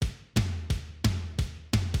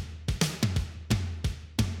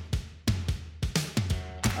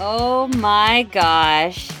Oh my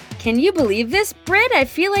gosh. Can you believe this, Britt? I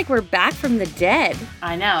feel like we're back from the dead.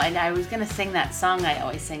 I know, and I was going to sing that song I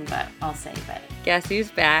always sing, but I'll save it. Guess who's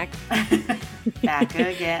back? Back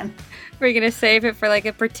again. We're going to save it for like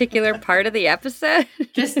a particular part of the episode?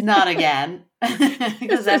 Just not again,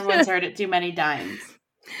 because everyone's heard it too many times.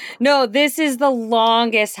 No, this is the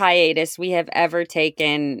longest hiatus we have ever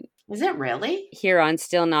taken. Is it really? Here on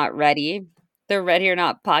Still Not Ready. The Ready or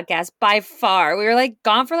Not podcast by far. We were like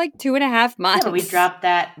gone for like 2.5 months. Yeah, we dropped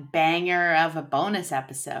that banger of a bonus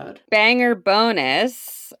episode. Banger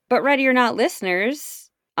bonus. But Ready or Not listeners,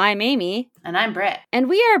 I'm Amy. And I'm Britt. And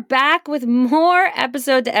we are back with more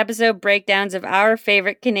episode-to-episode breakdowns of our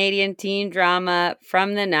favorite Canadian teen drama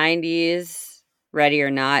from the 90s. Ready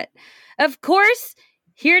or Not. Of course,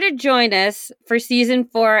 here to join us for season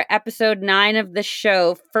 4, episode 9 of the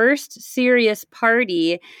show, First Serious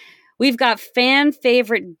Party, we've got fan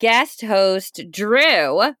favorite guest host,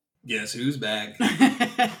 Drew. Guess who's back?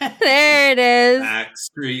 There it is. Back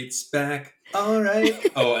streets back. All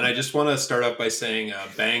right. Oh, and I just want to start off by saying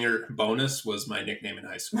Banger Bonus was my nickname in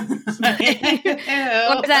high school. So.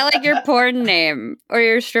 Was that like your porn name or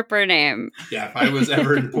your stripper name? Yeah, if I was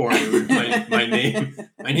ever in porn, it would, my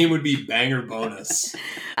name would be Banger Bonus.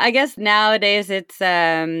 I guess nowadays it's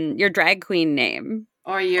your drag queen name.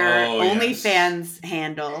 Or your OnlyFans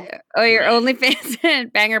handle. Oh, your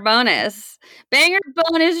OnlyFans Banger Bonus. Banger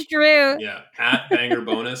Bonus Drew. Yeah, at Banger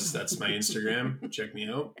Bonus. That's my Instagram. Check me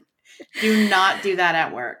out. Do not do that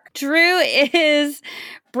at work. Drew is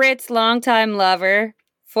Britt's longtime lover,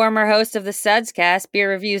 former host of the Sudscast, Beer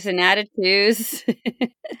Reviews and Attitudes.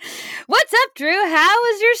 What's up, Drew? How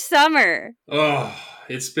was your summer? Oh,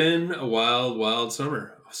 it's been a wild, wild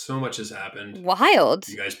summer. So much has happened. Wild.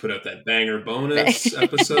 You guys put out that Banger Bonus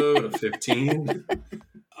episode of 15.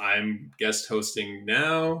 I'm guest hosting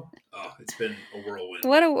now. Oh, it's been a whirlwind.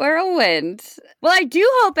 What a whirlwind. Well, I do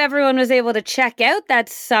hope everyone was able to check out that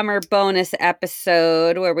summer bonus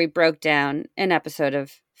episode where we broke down an episode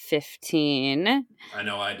of 15. I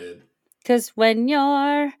know I did. Because when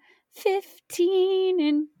you're 15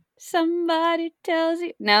 and somebody tells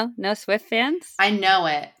you... No Swift fans? I know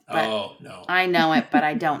it. Oh, no. I know it, but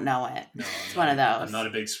I don't know it. No, it's one of those. I'm not a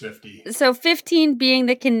big Swiftie. So 15 being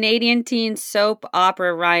the Canadian teen soap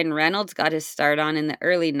opera Ryan Reynolds got his start on in the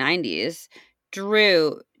early 90s.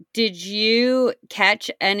 Drew, did you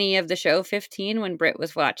catch any of the show 15 when Britt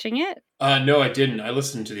was watching it? No, I didn't. I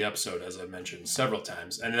listened to the episode, as I mentioned, several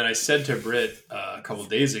times. And then I said to Britt a couple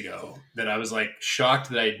days ago that I was like shocked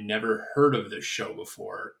that I'd never heard of this show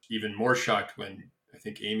before. Even more shocked when I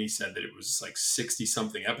think Amy said that it was like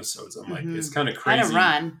 60-something episodes. I'm like, it's kind of crazy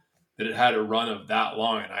that it had a run of that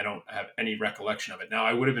long, and I don't have any recollection of it. Now,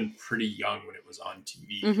 I would have been pretty young when it was on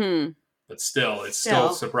TV. Mm-hmm. But still, it's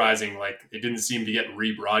still surprising. Like, it didn't seem to get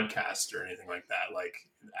rebroadcast or anything like that, like,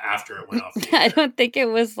 after it went off the air. I don't think it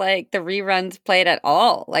was, like, the reruns played at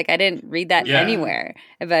all. Like, I didn't read that anywhere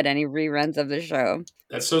about any reruns of the show.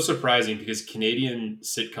 That's so surprising because Canadian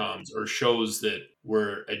sitcoms or shows that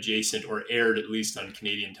were adjacent or aired at least on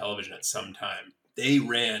Canadian television at some time, they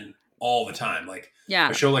ran all the time. Like,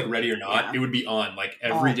 a show like Ready or Not, it would be on, like,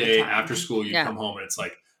 every day after school. You'd come home and it's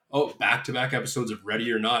like, oh, back-to-back episodes of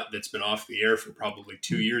Ready or Not that's been off the air for probably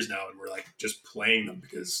 2 years now, and we're like just playing them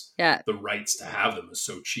because the rights to have them is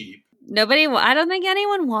so cheap. I don't think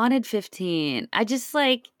anyone wanted 15. I just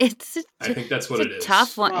like I think that's what it is.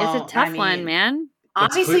 Tough one. Well, it's a tough one, man.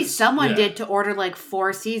 Obviously, someone did to order like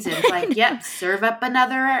 4 seasons. Like, serve up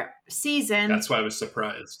another season. That's why I was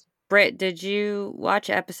surprised. Britt, did you watch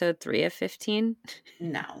episode 3 of 15?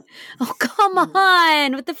 No. Oh, come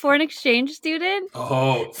on. With the foreign exchange student?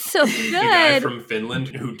 Oh. So good. The guy from Finland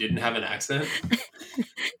who didn't have an accent?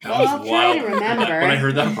 That was wild. Try to remember. When I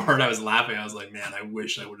heard that part, I was laughing. I was like, man, I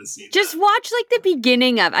wish I would have seen Just watch like the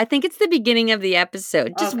beginning of, I think it's the beginning of the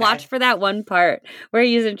episode. Just watch for that one part where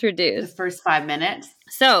he's introduced. The first 5 minutes.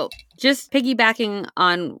 So, just piggybacking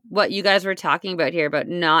on what you guys were talking about here about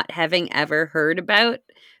not having ever heard about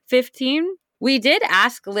 15. We did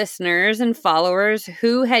ask listeners and followers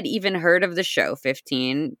who had even heard of the show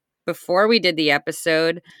 15 before we did the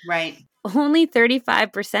episode. Right. Only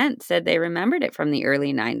 35% said they remembered it from the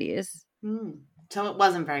early 90s. So it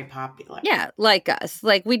wasn't very popular. Yeah, like us.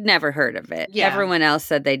 Like we'd never heard of it. Yeah. Everyone else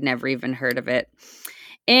said they'd never even heard of it.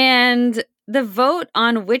 And the vote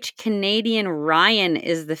on which Canadian Ryan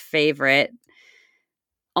is the favorite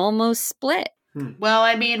almost split. Well,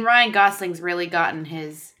 I mean, Ryan Gosling's really gotten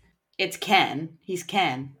his... It's Ken. He's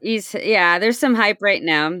Ken. There's some hype right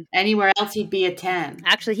now. Anywhere else, he'd be a 10.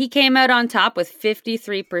 Actually, he came out on top with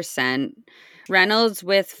 53%. Reynolds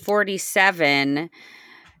with 47%.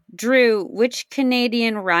 Drew, which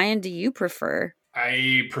Canadian Ryan do you prefer?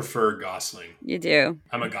 I prefer Gosling. You do.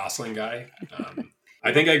 I'm a Gosling guy.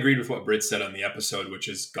 I think I agreed with what Britt said on the episode, which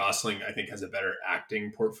is Gosling, I think, has a better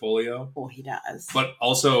acting portfolio. Oh, he does. But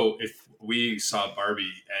also, if we saw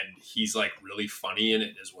Barbie and he's like really funny in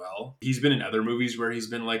it as well. He's been in other movies where he's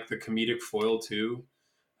been like the comedic foil too.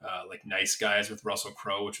 Like Nice Guys with Russell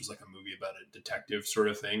Crowe, which was like a movie about a detective sort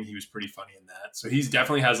of thing. He was pretty funny in that. So he's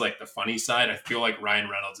definitely has like the funny side. I feel like Ryan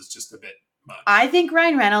Reynolds is just a bit much. I think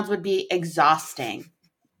Ryan Reynolds would be exhausting.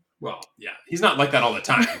 Well, yeah, he's not like that all the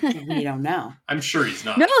time. We don't know. I'm sure he's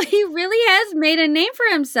not. No, he really has made a name for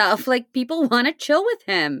himself. Like, people want to chill with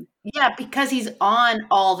him. Yeah, because he's on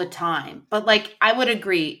all the time. But like, I would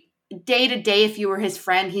agree, day to day, if you were his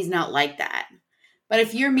friend, he's not like that. But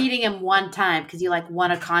if you're meeting him one time because you like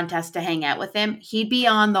won a contest to hang out with him, he'd be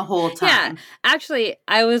on the whole time. Yeah, actually,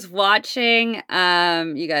 I was watching,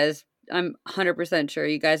 you guys, I'm 100% sure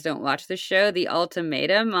you guys don't watch the show, The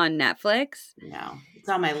Ultimatum on Netflix. No, it's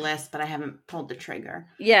on my list, but I haven't pulled the trigger.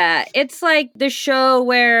 Yeah, it's like the show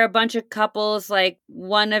where a bunch of couples, like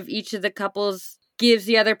one of each of the couples gives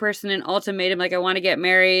the other person an ultimatum, like, I want to get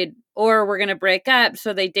married or we're going to break up.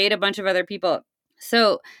 So they date a bunch of other people.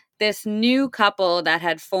 So this new couple that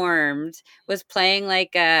had formed was playing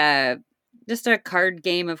like just a card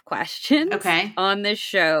game of questions on this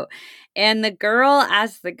show. And the girl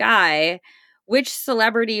asked the guy, which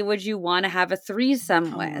celebrity would you want to have a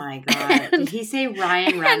threesome with? Oh my God. Did he say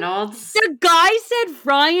Ryan Reynolds? The guy said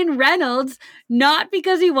Ryan Reynolds, not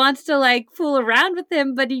because he wants to like fool around with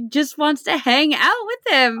him, but he just wants to hang out with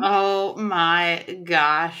him. Oh my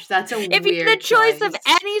gosh. That's a weird If he had the choice of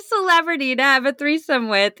any celebrity to have a threesome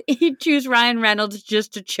with, he'd choose Ryan Reynolds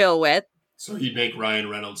just to chill with. So he'd make Ryan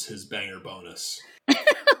Reynolds his banger bonus.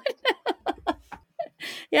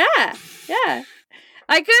 Yeah.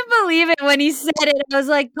 I couldn't believe it when he said it. I was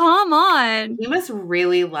like, come on. He must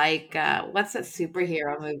really like, what's that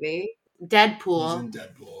superhero movie? Deadpool. He's in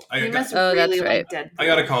Deadpool. That's right. Like Deadpool. I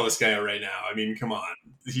gotta call this guy out right now. I mean, come on.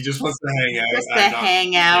 He just wants to hang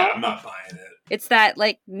out. Yeah, I'm not buying it. It's that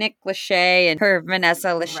like Nick Lachey and her Vanessa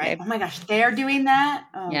Lachey. Right. Oh my gosh, they're doing that?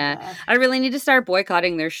 Oh, yeah. gosh. I really need to start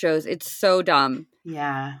boycotting their shows. It's so dumb.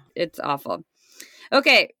 Yeah. It's awful.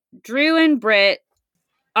 Okay, Drew and Britt,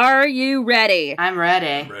 are you ready? I'm ready.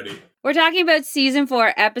 I'm ready. We're talking about season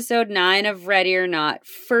 4, episode 9 of Ready or Not,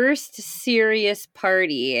 First Serious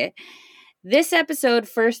Party. This episode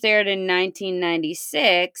first aired in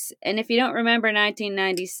 1996, and if you don't remember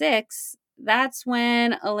 1996, that's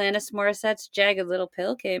when Alanis Morissette's Jagged Little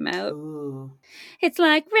Pill came out. Ooh. It's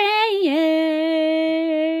like rain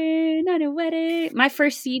on a wedding. My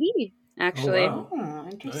first CD, actually. Oh, wow. Oh,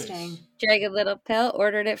 interesting. Nice. Jagged Little Pill,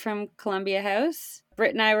 ordered it from Columbia House.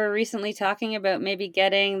 Britt and I were recently talking about maybe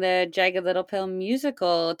getting the Jagged Little Pill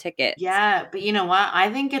musical ticket. Yeah, but you know what?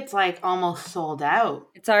 I think it's like almost sold out.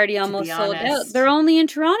 It's already almost sold out. They're only in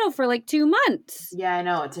Toronto for like 2 months. Yeah, I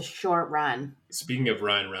know. It's a short run. Speaking of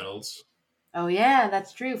Ryan Reynolds. Oh, yeah,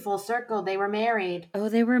 that's true. Full circle. They were married. Oh,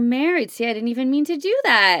 they were married. See, I didn't even mean to do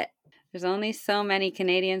that. There's only so many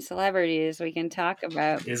Canadian celebrities we can talk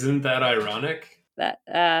about. Isn't that ironic?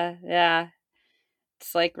 Yeah.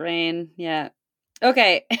 It's like rain. Yeah.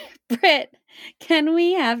 Okay, Britt, can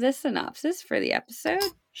we have the synopsis for the episode?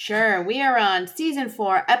 Sure. We are on season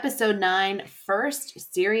 4, episode 9,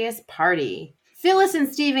 First Serious Party. Phyllis and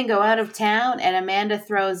Steven go out of town, and Amanda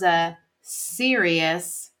throws a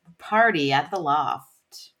serious party at the loft.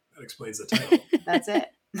 That explains the title. That's it.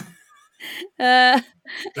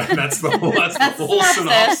 That's the whole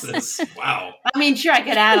synopsis. Wow. I mean, sure, I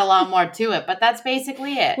could add a lot more to it, but that's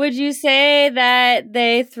basically it. Would you say that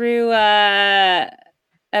they threw a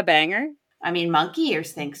banger? I mean, monkey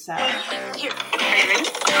ears think so.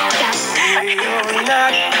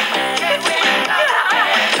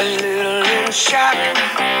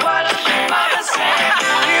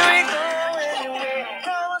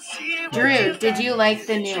 Drew, did you like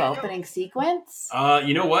the new opening sequence?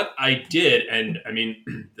 You know what? I did. And I mean,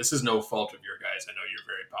 this is no fault of your guys. I know you're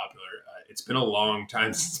very popular. It's been a long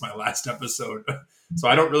time since my last episode. So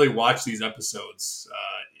I don't really watch these episodes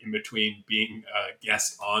in between being a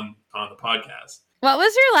guest on the podcast. What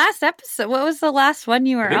was your last episode? What was the last one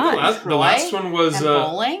you were on? The last one was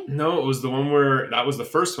bowling? No, it was the one where that was the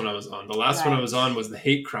first one I was on. The last one I was on was the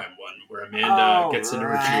hate crime one where Amanda gets into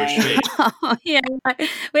her Jewish faith. Oh, yeah.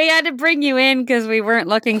 We had to bring you in because we weren't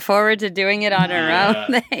looking forward to doing it on our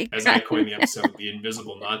own. As I coined the episode, the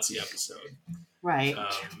Invisible Nazi episode. Right.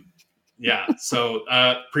 Yeah. So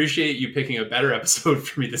appreciate you picking a better episode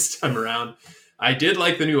for me this time around. I did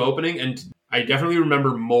like the new opening, and I definitely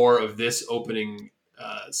remember more of this opening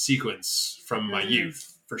sequence from my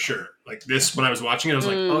youth, for sure. Like this, when I was watching it, I was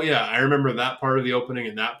like, oh yeah, I remember that part of the opening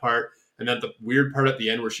and that part. And then the weird part at the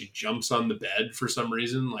end where she jumps on the bed for some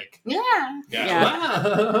reason. Like, Yeah.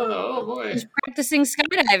 Oh boy. She's practicing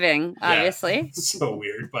skydiving, obviously. Yeah, so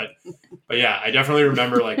weird. But yeah, I definitely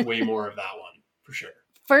remember like way more of that one for sure.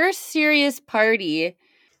 First serious party.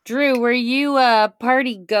 Drew, were you a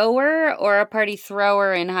party goer or a party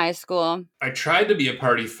thrower in high school? I tried to be a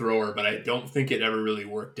party thrower, but I don't think it ever really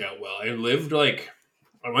worked out well.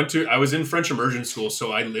 I was in French immersion school,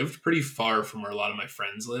 so I lived pretty far from where a lot of my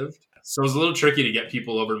friends lived. So it was a little tricky to get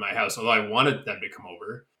people over to my house, although I wanted them to come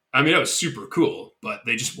over. I mean, it was super cool, but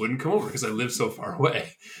they just wouldn't come over because I lived so far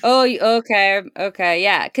away. Oh, okay. Okay,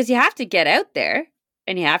 yeah, because you have to get out there.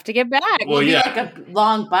 And you have to get back. Well, yeah. Like a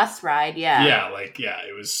long bus ride, yeah. Yeah,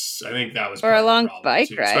 it was, I think that was or a long bike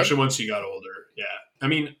too, ride. Especially once you got older, yeah. I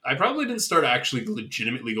mean, I probably didn't start actually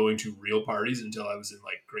legitimately going to real parties until I was in,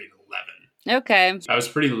 like, grade 11. Okay. So I was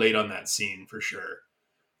pretty late on that scene, for sure.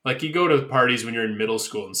 Like, you go to parties when you're in middle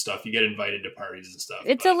school and stuff. You get invited to parties and stuff.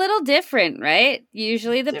 It's a little different, right?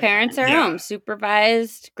 Usually the parents are home.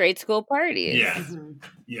 Supervised grade school parties. Yeah. Mm-hmm.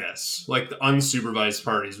 Yes. Like, the unsupervised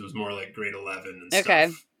parties was more like grade 11 and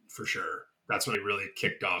stuff. For sure. That's when it really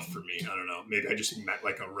kicked off for me. I don't know. Maybe I just met,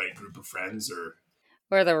 like, a right group of friends or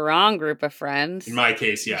the wrong group of friends. In my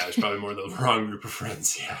case, yeah. It was probably more the wrong group of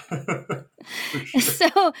friends, yeah. Sure.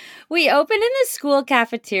 So we opened in the school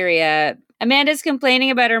cafeteria. Amanda's complaining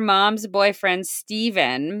about her mom's boyfriend,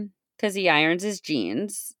 Steven, because he irons his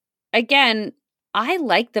jeans. Again, I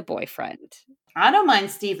like the boyfriend. I don't mind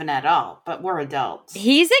Steven at all, but we're adults.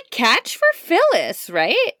 He's a catch for Phyllis,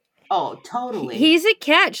 right? Oh, totally. He's a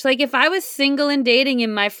catch. Like, if I was single and dating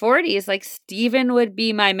in my 40s, like, Steven would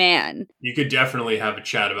be my man. You could definitely have a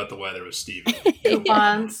chat about the weather with Steven.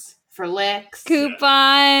 Coupons. For licks.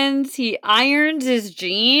 Coupons. Yeah. He irons his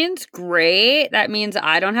jeans. Great. That means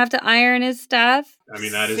I don't have to iron his stuff. I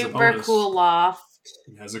mean, that is super cool loft.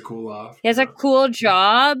 He has a cool loft. He has a cool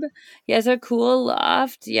job. He has a cool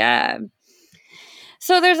loft. Yeah.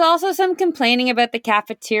 So there's also some complaining about the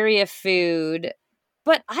cafeteria food.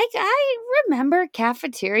 But I remember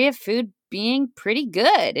cafeteria food being pretty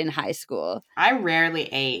good in high school. I rarely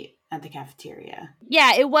ate at the cafeteria.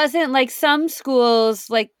 Yeah, it wasn't like some schools,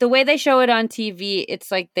 like the way they show it on TV, it's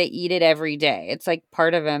like they eat it every day. It's like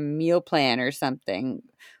part of a meal plan or something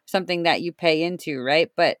that you pay into, right?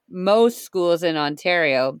 But most schools in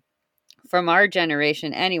Ontario, from our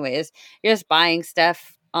generation anyways, you're just buying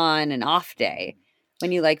stuff on an off day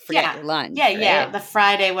when you like forget your lunch. Yeah, right? yeah. The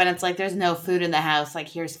Friday when it's like there's no food in the house, like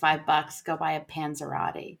here's $5, go buy a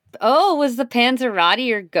Panzerotti. Oh, was the Panzerotti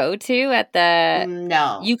your go-to at the...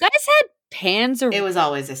 No. You guys had Panzerotti? It was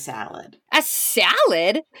always a salad. A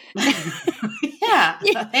salad? Yeah.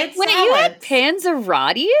 It's Wait, you had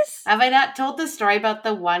Panzerottis? Have I not told the story about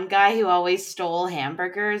the one guy who always stole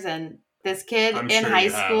hamburgers and this kid in high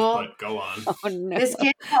school? But go on. Oh, no. This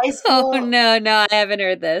kid in high school. Oh, no, I haven't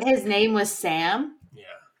heard this. His name was Sam. Yeah.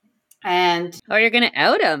 And... Oh, you're going to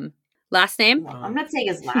out him. Last name? Well, I'm not saying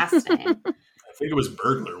his last name. I think it was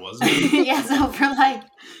burglar, wasn't it? Yeah, so for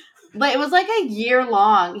but it was like a year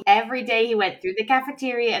long. Every day he went through the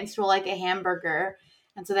cafeteria and stole like a hamburger.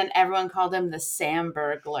 And so then everyone called him the Sam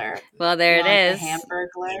Burglar. Well, there it is. The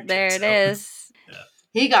Hamburglar. There it is. Yeah.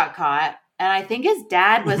 He got caught. And I think his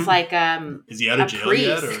dad was like is he out of jail priest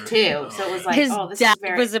yet, or? too. So it was like, his this dad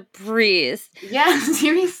is was a priest. Yeah,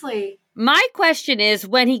 seriously. My question is,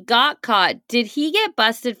 when he got caught, did he get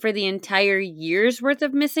busted for the entire year's worth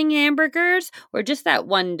of missing hamburgers or just that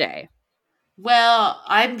one day? Well,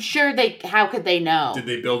 I'm sure how could they know? Did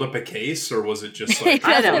they build up a case or was it just like...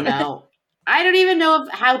 I don't know. I don't even know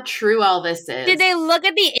how true all this is. Did they look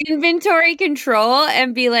at the inventory control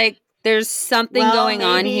and be like, there's something going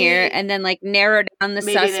on here, and then like narrow down the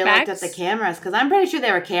suspects? Maybe they looked at the cameras, because I'm pretty sure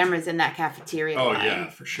there were cameras in that cafeteria line. Yeah,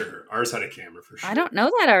 for sure. Ours had a camera, for sure. I don't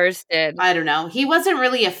know that ours did. I don't know. He wasn't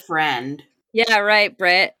really a friend. Yeah, right,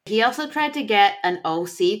 Britt. He also tried to get an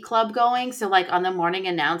OC club going, so like on the morning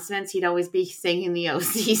announcements, he'd always be singing the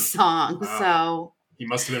OC song, so... He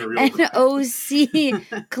must have been a real... An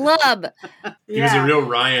OC club. He was a real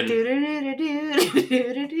Ryan.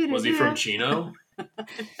 Was he from Chino?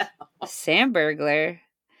 Sam Burglar.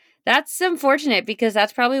 That's unfortunate because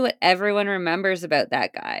that's probably what everyone remembers about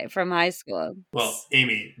that guy from high school. Well,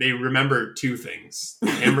 Amy, they remember two things: the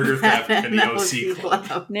hamburger theft and the OC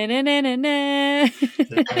club. Na. I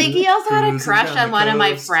think he also had a crush on one of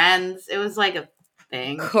my friends. It was like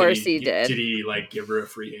thing. Of course he did. Did he like give her a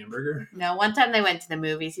free hamburger? No, one time they went to the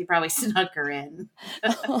movies. He probably snuck her in.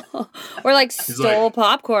 Or like stole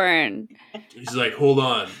popcorn. He's like, hold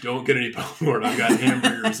on, don't get any popcorn. I've got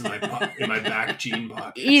hamburgers in my back jean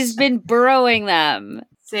pocket. He's been burrowing them.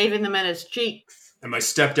 Saving them in his cheeks. And my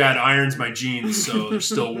stepdad irons my jeans so they're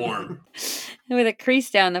still warm. With a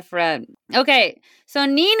crease down the front. Okay, so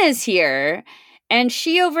Nina's here, and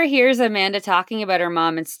she overhears Amanda talking about her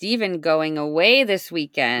mom and Steven going away this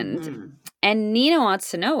weekend. Mm-hmm. And Nina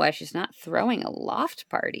wants to know why she's not throwing a loft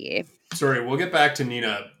party. Sorry, we'll get back to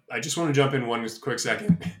Nina. I just want to jump in one quick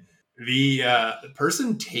second. The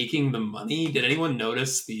person taking the money, did anyone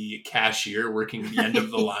notice the cashier working at the end of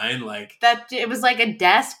the line? Like that, it was like a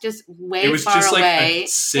desk just way far away. It was just like a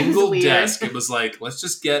single desk. It was like, let's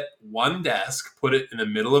just get one desk, put it in the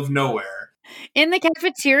middle of nowhere. In the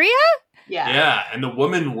cafeteria? Yeah. Yeah, and the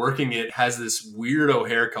woman working it has this weirdo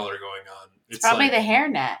hair color going on. It's probably like, the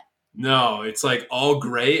hairnet. No, it's like all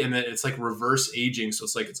gray, and then it's like reverse aging. So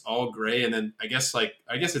it's like it's all gray, and then I guess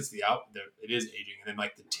it's it is aging, and then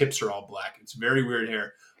like the tips are all black. It's very weird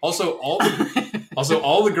hair. Also, all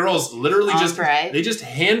the girls literally they just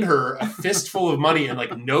hand her a fistful of money, and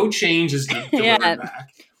like no change is delivered back.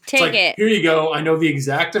 Take it. Here you go. I know the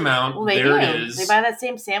exact amount. Well, there it is. They buy that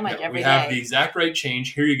same sandwich every day. We have the exact right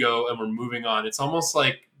change. Here you go, and we're moving on. It's almost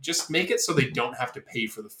like just make it so they don't have to pay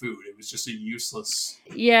for the food. It was just a useless.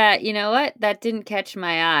 Yeah, you know what? That didn't catch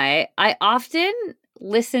my eye. I often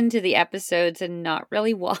listen to the episodes and not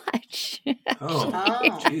really watch. Oh,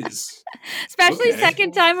 jeez. Especially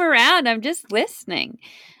second time around. I'm just listening.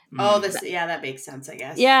 Oh, that makes sense, I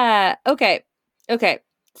guess. Yeah. Okay.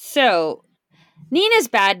 So, Nina's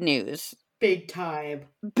bad news. Big time.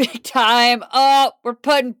 Oh, we're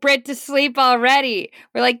putting Brit to sleep already.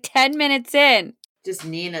 We're like 10 minutes in. Just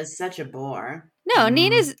Nina's such a bore. No,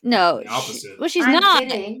 Nina's no. The opposite. She's I'm not.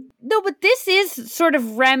 kidding. No, but this is sort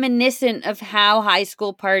of reminiscent of how high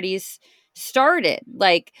school parties started.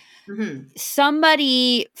 Like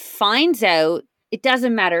somebody finds out, it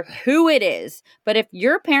doesn't matter who it is, but if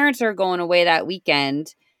your parents are going away that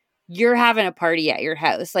weekend, you're having a party at your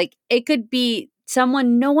house. Like it could be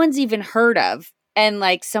someone no one's even heard of. And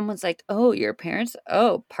like someone's like, oh, your parents,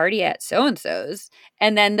 party at so-and-so's.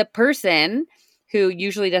 And then the person who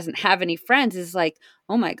usually doesn't have any friends is like,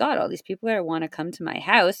 oh my God, all these people that want to come to my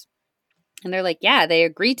house. And they're like, yeah, they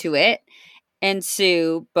agree to it. And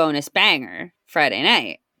Sue, bonus banger, Friday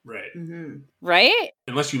night. Right. Mm-hmm. Right?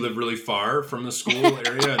 Unless you live really far from the school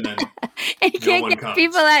area and then and you can't get comes.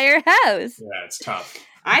 People at your house. Yeah, it's tough.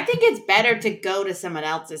 I think it's better to go to someone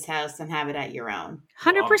else's house than have it at your own.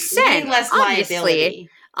 100%. Less liability.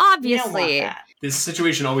 Obviously. This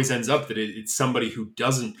situation always ends up that it's somebody who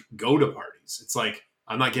doesn't go to parties. It's like,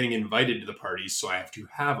 I'm not getting invited to the parties, so I have to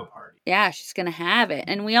have a party. Yeah, she's going to have it.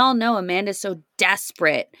 And we all know Amanda's so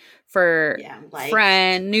desperate for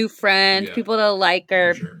new friends, people to like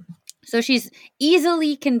her. Sure. So she's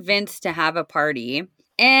easily convinced to have a party.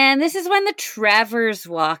 And this is when the Trevors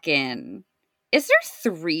walk in. Is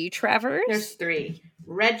there 3 Trevors? There's 3.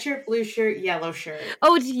 Red shirt, blue shirt, yellow shirt.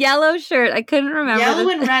 Oh, it's yellow shirt. I couldn't remember. Yellow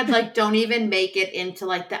and red don't even make it into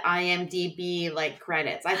the IMDb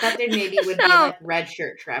credits. I thought there maybe would be red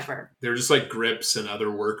shirt Trevor. They're just like grips and other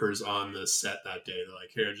workers on the set that day. They're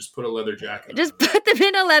like, here, just put a leather jacket. Just put them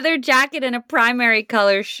in a leather jacket and a primary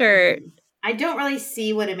color shirt. I don't really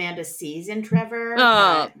see what Amanda sees in Trevor.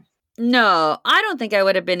 Oh. No, I don't think I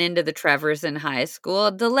would have been into the Trevors in high school.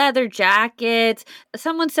 The leather jackets.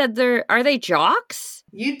 Someone said are they jocks?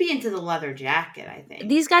 You'd be into the leather jacket, I think.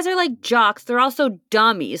 These guys are like jocks. They're also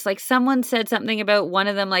dummies. Like someone said something about one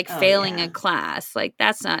of them failing a class. Like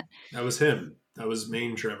that's not. That was him. That was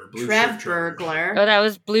main Trevor. Blue Trev shirt Trevor. burglar. Oh, that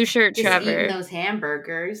was blue shirt Trevor. Eating those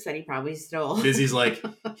hamburgers that he probably stole. Busy's like,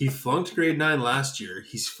 he flunked grade 9 last year.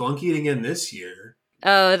 He's flunking it again this year.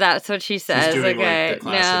 Oh, that's what she says. He's doing okay. the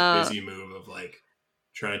classic Busy move of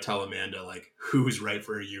trying to tell Amanda who's right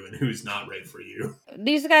for you and who's not right for you.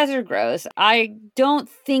 These guys are gross. I don't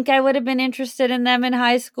think I would have been interested in them in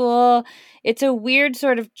high school. It's a weird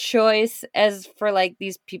sort of choice as for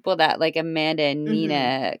these people that Amanda and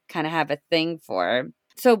Nina kind of have a thing for.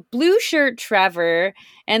 So blue shirt Trevor,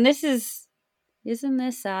 and isn't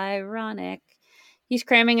this ironic? He's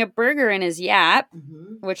cramming a burger in his yap,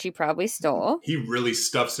 which he probably stole. He really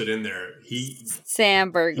stuffs it in there.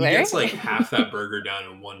 Sam Burglar. He gets half that burger down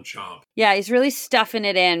in one chomp. Yeah, he's really stuffing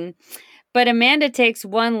it in. But Amanda takes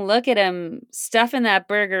one look at him stuffing that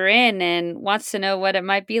burger in and wants to know what it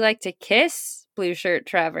might be like to kiss blue shirt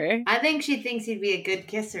Trevor. I think she thinks he'd be a good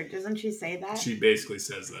kisser. Doesn't she say that? She basically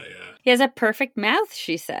says that, yeah. He has a perfect mouth,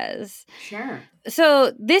 she says. Sure.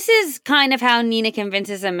 So this is kind of how Nina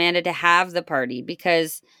convinces Amanda to have the party,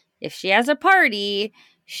 because if she has a party,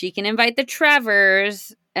 she can invite the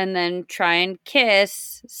Trevors and then try and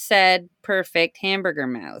kiss said perfect hamburger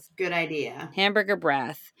mouth. Good idea. Hamburger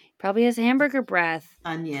breath. Probably has hamburger breath.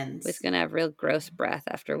 Onions. It's going to have real gross breath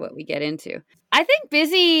after what we get into. I think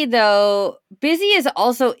Busy is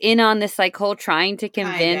also in on this like whole trying to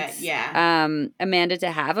convince Amanda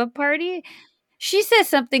to have a party. She says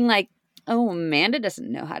something like, oh, Amanda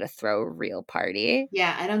doesn't know how to throw a real party.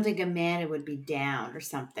 Yeah, I don't think Amanda would be down or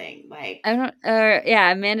something. Like,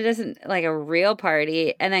 Amanda doesn't like a real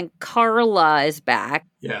party. And then Carla is back.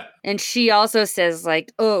 Yeah. And she also says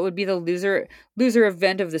like, oh, it would be the loser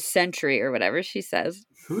event of the century or whatever she says.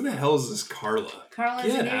 Who the hell is this Carla? Carla's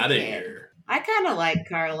Get a new out of kid. here. I kind of like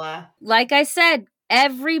Carla. Like I said,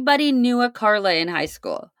 everybody knew a Carla in high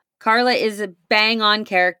school. Carla is a bang-on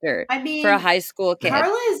character for a high school kid.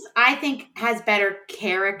 I think, has better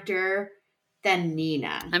character than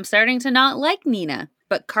Nina. I'm starting to not like Nina,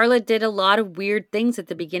 but Carla did a lot of weird things at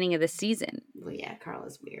the beginning of the season. Well, yeah,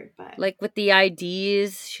 Carla's weird, but... Like with the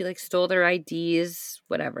IDs, she like stole their IDs,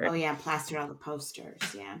 whatever. Oh, yeah, plastered all the posters,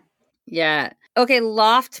 yeah. Yeah. Okay,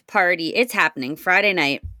 loft party. It's happening Friday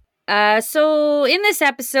night. So in this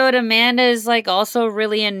episode, Amanda is like also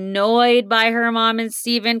really annoyed by her mom and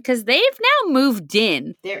Steven because they've now moved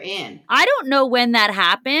in. They're in. I don't know when that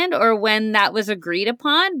happened or when that was agreed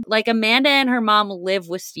upon. Like Amanda and her mom live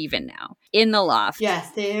with Steven now in the loft.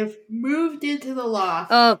 Yes, they have moved into the loft.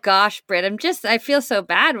 Oh gosh, Britt, I feel so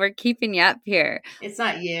bad. We're keeping you up here. It's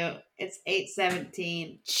not you. It's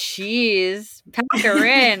 8:17. Jeez. Pack her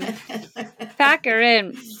in. Pack her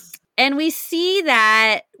in. And we see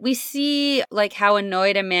like how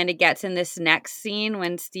annoyed Amanda gets in this next scene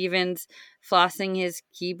when Steven's flossing his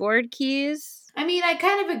keyboard keys. I mean, I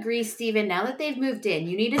kind of agree, Steven. Now that they've moved in,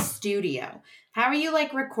 you need a studio. How are you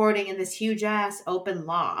like recording in this huge ass open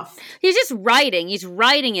loft? He's just writing. He's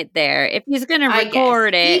writing it there. If he's going to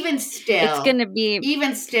record it, even still, it's going to be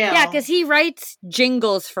Yeah, because he writes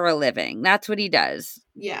jingles for a living. That's what he does.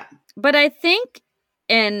 Yeah. But I think,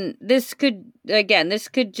 and this could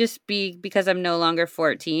just be because I'm no longer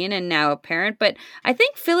 14 and now a parent, but I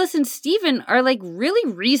think Phyllis and Steven are like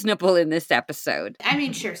really reasonable in this episode. I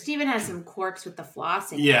mean, sure, Steven has some quirks with the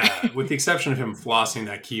flossing. Yeah, with the exception of him flossing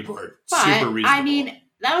that keyboard. Super reasonable. I mean,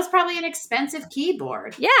 that was probably an expensive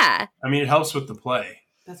keyboard. Yeah. I mean, it helps with the play.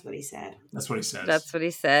 That's what he said. That's what he says. That's what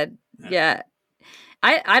he said. Yeah.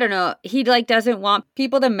 I don't know. He like doesn't want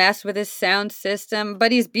people to mess with his sound system,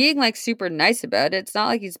 but he's being like super nice about it. It's not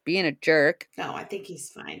like he's being a jerk. No, I think he's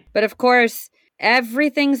fine. But of course,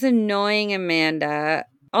 everything's annoying Amanda.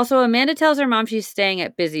 Also, Amanda tells her mom she's staying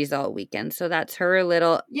at Busy's all weekend, so that's her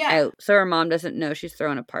little out. So her mom doesn't know she's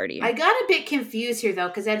throwing a party. I got a bit confused here though,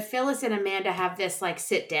 because then Phyllis and Amanda have this like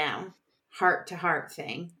sit down, heart to heart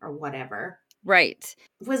thing or whatever. Right.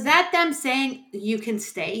 Was that them saying you can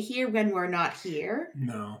stay here when we're not here?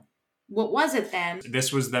 No. What was it then?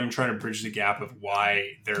 This was them trying to bridge the gap of why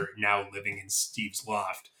they're now living in Steve's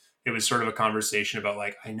loft. It was sort of a conversation about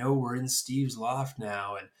like, I know we're in Steve's loft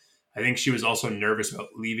now. And I think she was also nervous about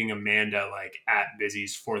leaving Amanda like at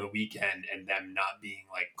Busy's for the weekend and them not being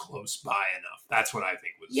like close by enough. That's what I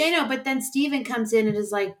think was. Yeah, no, but then Steven comes in and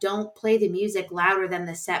is like, don't play the music louder than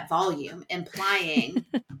the set volume, implying...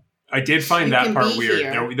 I did find that part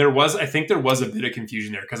weird. There was a bit of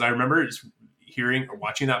confusion there because I remember just hearing or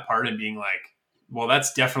watching that part and being like, well,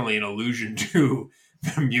 that's definitely an allusion to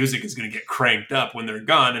the music is going to get cranked up when they're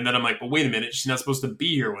gone. And then I'm like, well, wait a minute. She's not supposed to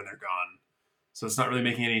be here when they're gone. So it's not really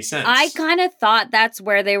making any sense. I kind of thought that's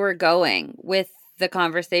where they were going with the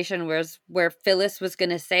conversation where Phyllis was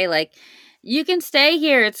going to say like, you can stay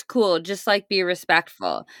here. It's cool. Just like be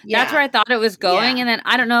respectful. Yeah. That's where I thought it was going. Yeah. And then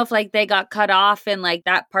I don't know if like they got cut off and like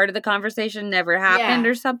that part of the conversation never happened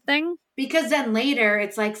or something. Because then later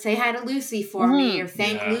it's like, say hi to Lucy for me or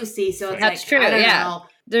thank Lucy. So it's that's like, true. I don't know.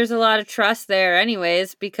 There's a lot of trust there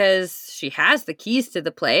anyways, because she has the keys to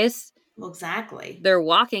the place. Well, exactly. They're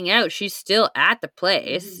walking out. She's still at the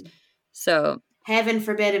place. Mm-hmm. So... Heaven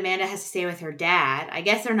forbid Amanda has to stay with her dad. I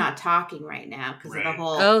guess they're not talking right now because of the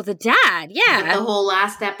whole... Oh, the dad, yeah. The whole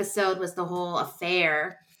last episode was the whole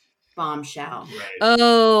affair bombshell. Right.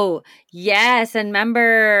 Oh, yes. And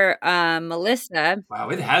remember Melissa... Wow,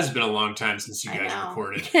 it has been a long time since you guys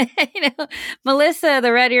recorded. Melissa,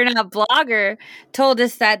 the Ready or Not blogger, told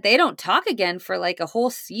us that they don't talk again for like a whole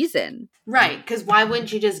season. Right, because why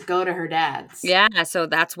wouldn't you just go to her dad's? Yeah, so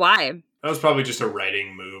that's why. That was probably just a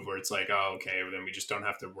writing move where it's like, oh, okay, well, then we just don't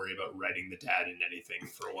have to worry about writing the dad in anything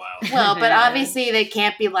for a while. Well, but obviously they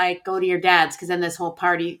can't be like, go to your dad's, because then this whole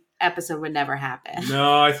party episode would never happen.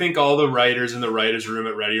 No, I think all the writers in the writer's room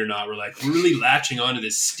at Ready or Not were like really latching onto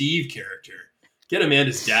this Steve character. Get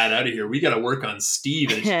Amanda's dad out of here. We got to work on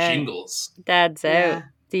Steve and his jingles. Dad's out.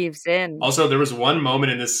 Steve's in. Also, there was one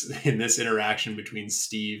moment in this interaction between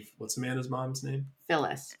Steve, what's Amanda's mom's name?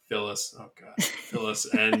 Phyllis. Oh, God. Phyllis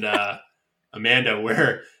and Amanda,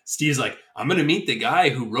 where Steve's like, I'm going to meet the guy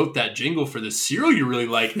who wrote that jingle for the cereal you really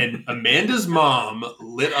like. And Amanda's mom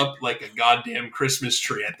lit up like a goddamn Christmas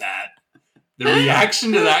tree at that. The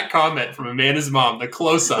reaction to that comment from Amanda's mom, the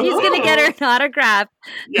close-up. He's going to get her an autograph.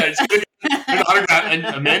 Yeah, she's going to get an autograph. And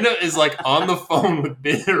Amanda is like on the phone with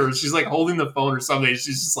Ben, or she's like holding the phone or something. She's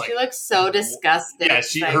just like... She looks so disgusted.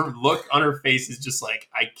 Yeah, her look on her face is just like,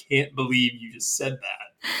 I can't believe you just said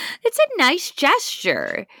that. It's a nice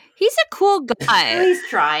gesture. He's a cool guy. He's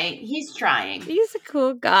trying. He's a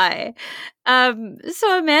cool guy.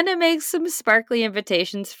 So Amanda makes some sparkly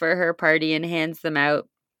invitations for her party and hands them out.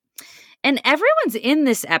 And everyone's in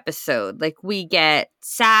this episode. Like, we get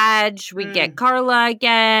Sag, we get Carla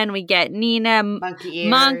again, we get Nina,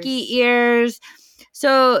 Monkey Ears.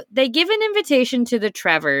 So they give an invitation to the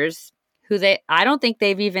Trevors, who I don't think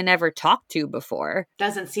they've even ever talked to before.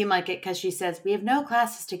 Doesn't seem like it, because she says, we have no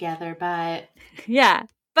classes together, but... Yeah.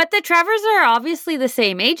 But the Trevors are obviously the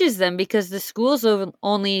same age as them, because the school's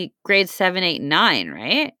only grades 7, 8, and 9,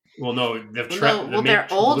 right? Well, no. They're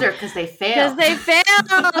older because they failed. Yes.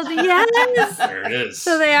 There it is.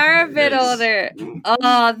 So they are a bit older.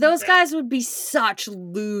 Oh, those guys would be such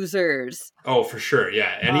losers. Oh, for sure.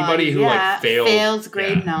 Yeah. Anybody who fails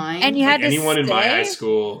grade 9. And you had anyone in my high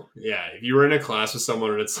school. Yeah. If you were in a class with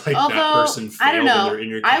someone and it's like that person failed I don't know. and they're in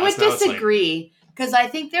your class, I would disagree, because I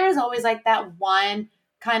think there was always like that one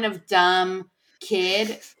kind of dumb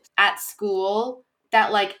kid at school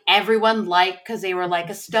that like everyone liked because they were like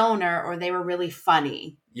a stoner or they were really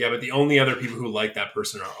funny. Yeah, but the only other people who like that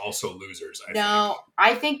person are also losers,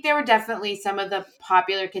 I think there were definitely some of the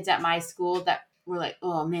popular kids at my school that were like,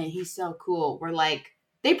 oh man, he's so cool. We're like,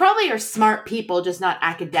 they probably are smart people, just not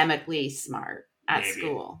academically smart at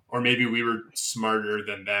school. Or maybe we were smarter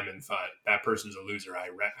than them and thought that person's a loser.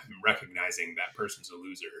 I'm recognizing that person's a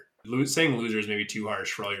loser. Saying loser is maybe too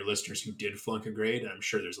harsh for all your listeners who did flunk a grade, and I'm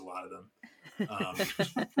sure there's a lot of them.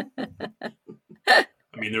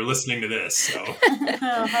 I mean, they're listening to this, so.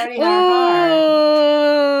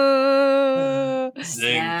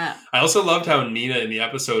 Zing. Yeah. I also loved how Nina in the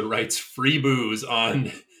episode writes free booze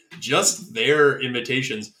on just their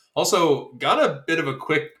invitations. Also, got a bit of a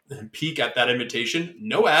quick peek at that invitation.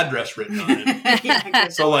 No address written on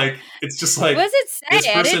it. So, like, it's just like... What does it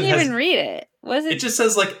say? I didn't even read it. It just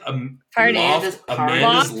says, like, Amanda's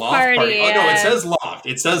loft party. Yeah. Oh, no, it says loft.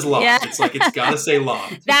 It says loft. Yeah. It's like, it's got to say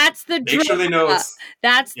loft. That's the draw. Make sure they know it's...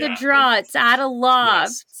 That's the draw. It's at a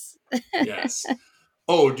loft. Yes.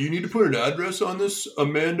 Oh, do you need to put an address on this,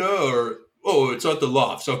 Amanda? Or, oh, it's at the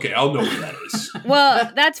lofts. Okay, I'll know where that is.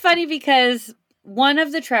 Well, that's funny because... one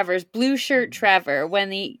of the Trevors, blue shirt Trevor,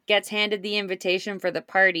 when he gets handed the invitation for the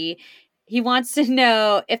party, he wants to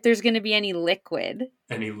know if there's going to be any liquid.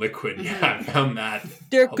 Any liquid, yeah, I found that.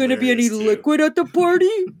 There going to be any liquid at the party?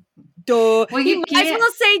 Duh. Well, he might as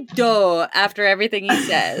well say duh after everything he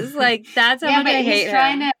says. Like, that's how much I hate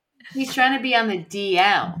him. He's trying to be on the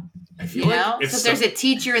DL. You know? So there's a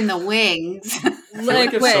teacher in the wings. I feel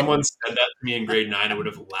like if someone said that to me in grade 9, I would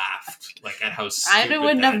have laughed. Like, at how stupid I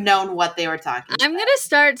wouldn't have known what they were talking about. I'm going to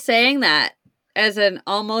start saying that as an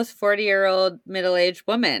almost 40-year-old middle-aged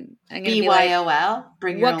woman. I'm going to be like,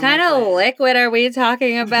 bring your what kind of liquid are we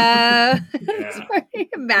talking about?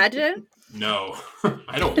 Imagine. No,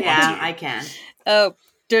 I don't want to. Yeah, I can. Oh,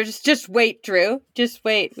 just wait, Drew. Just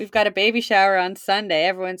wait. We've got a baby shower on Sunday.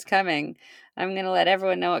 Everyone's coming. I'm going to let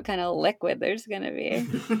everyone know what kind of liquid there's going to be.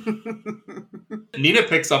 Nina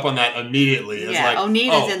picks up on that immediately. It's like,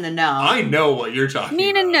 Nina's in the know. I know what you're talking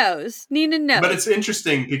about. Nina knows. But it's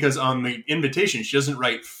interesting because on the invitation, she doesn't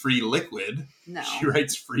write free liquid. No. She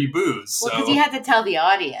writes free booze. Well, because you had to tell the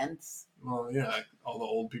audience. Well, yeah. All the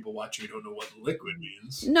old people watching don't know what liquid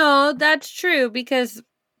means. No, that's true because...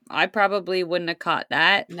 I probably wouldn't have caught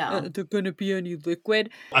that. No. There gonna be any liquid?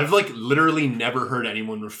 I've literally never heard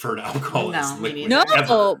anyone refer to alcohol as liquid. No,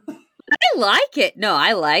 ever. I like it. No,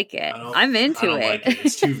 I like it. I'm into it. Like it.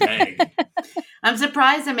 It's too vague. I'm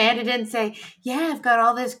surprised Amanda didn't say, yeah, I've got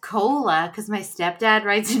all this cola because my stepdad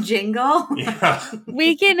writes a jingle. Yeah.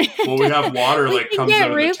 We can... well, we have water comes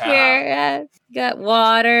out of the tap. Yeah. Got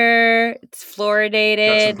water. It's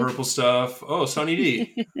fluoridated. Got some purple stuff. Oh, Sunny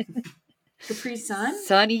D. Capri Sun?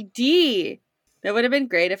 Sunny D. That would have been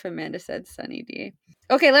great if Amanda said Sunny D.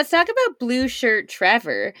 Okay, let's talk about Blue Shirt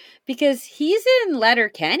Trevor because he's in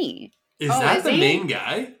Letterkenny. Is that the he? main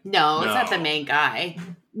guy? No, it's not the main guy.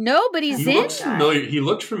 No, but he's He in. looks familiar. He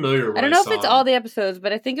looked familiar. When I don't know if saw it's him. all the episodes,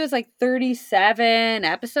 but I think it was like 37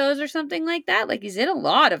 episodes or something like that. Like he's in a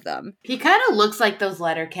lot of them. He kind of looks like those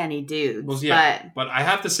Letterkenny dudes. Well, yeah, but I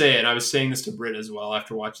have to say, and I was saying this to Britt as well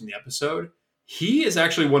after watching the episode, he is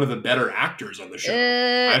actually one of the better actors on the show.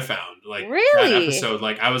 I found really? That episode.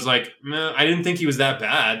 Like I was like, I didn't think he was that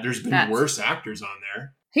bad. There's been worse actors on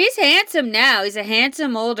there. He's handsome now. He's a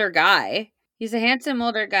handsome older guy.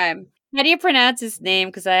 How do you pronounce his name?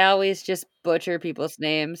 Because I always just butcher people's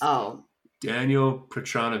names. Oh. Daniel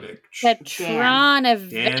Petronovich.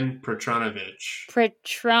 Dan Petronovich.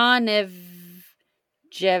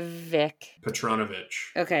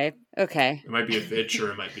 Okay. It might be a Vitch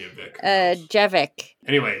or it might be a Vic. Jevic.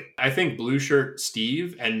 Anyway, I think Blue Shirt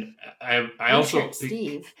Steve, and I also think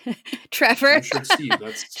Steve. Trevor. Blue Shirt Steve.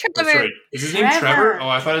 That's Trevor. right. Is his name Trevor? Oh,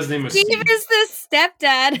 I thought his name was Steve. Steve is the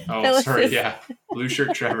stepdad. Oh, sorry. Yeah, Blue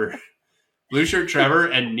Shirt Trevor. Blue Shirt Trevor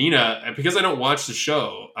and Nina. Because I don't watch the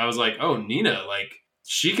show, I was like, oh, Nina, like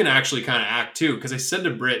she can actually kind of act too. Because I said to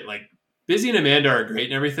Britt, like, Busy and Amanda are great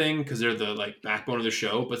and everything because they're the like backbone of the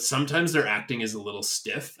show, but sometimes their acting is a little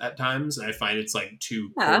stiff at times, and I find it's like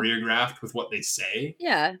too choreographed with what they say.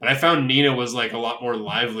 Yeah. But I found Nina was like a lot more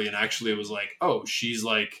lively, and actually it was like, oh, she's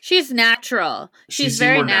natural. She's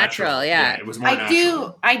very natural. Yeah. It was more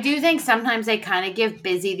natural. I do think sometimes they kind of give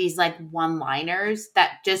Busy these like one-liners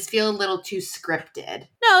that just feel a little too scripted.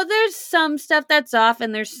 No, there's some stuff that's off,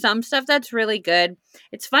 and there's some stuff that's really good.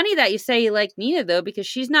 It's funny that you say you like Nina, though, because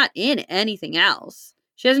she's not in anything else.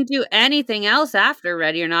 She doesn't do anything else after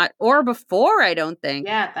Ready or Not, or before, I don't think.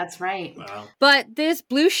 Yeah, that's right. Wow. But this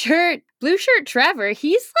Blue Shirt Trevor,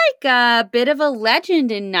 he's like a bit of a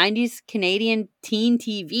legend in 90s Canadian teen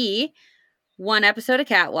TV. One episode of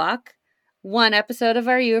Catwalk, one episode of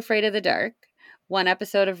Are You Afraid of the Dark, one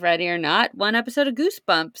episode of Ready or Not, one episode of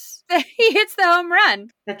Goosebumps. He hits the home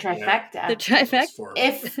run. The trifecta. Yeah. The trifecta.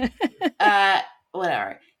 If,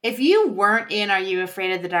 whatever. If you weren't in Are You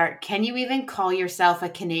Afraid of the Dark, can you even call yourself a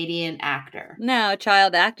Canadian actor? No,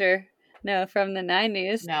 child actor. No, from the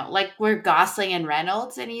 90s. No, like were Gosling and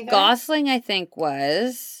Reynolds in either? Gosling, I think,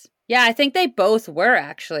 was. Yeah, I think they both were,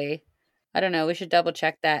 actually. I don't know. We should double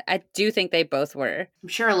check that. I do think they both were. I'm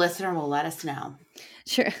sure a listener will let us know.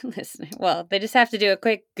 Sure, listener. Well, they just have to do a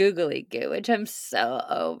quick googly goo, which I'm so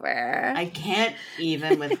over. I can't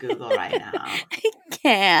even with Google right now. I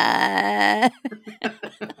can't.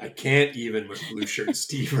 I can't even with Blue Shirt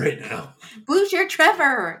Steve right now. Blue Shirt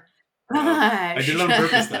Trevor. I did it on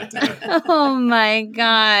purpose that time. Oh my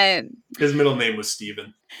God. His middle name was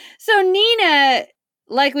Steven. So Nina,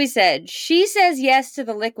 like we said, she says yes to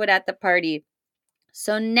the liquid at the party.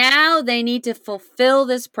 So now they need to fulfill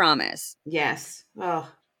this promise. Yes. Oh,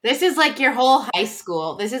 this is like your whole high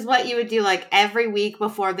school. This is what you would do like every week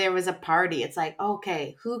before there was a party. It's like,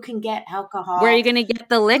 okay, who can get alcohol? Where are you going to get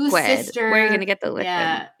the liquid? Where are you going to get the liquid?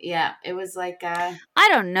 Yeah. It was like, I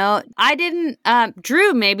don't know. I didn't.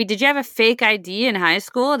 Drew, maybe. Did you have a fake ID in high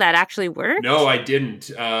school that actually worked? No, I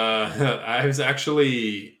didn't. I was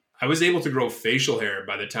able to grow facial hair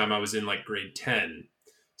by the time I was in like grade 10.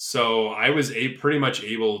 So I was pretty much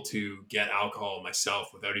able to get alcohol myself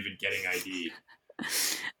without even getting ID.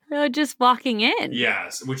 Just walking in.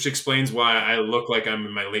 Yes, which explains why I look like I'm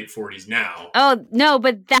in my late 40s now. Oh, no,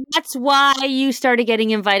 but that's why you started getting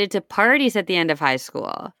invited to parties at the end of high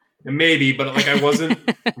school. Maybe, but like I wasn't.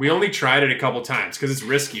 We only tried it a couple times because it's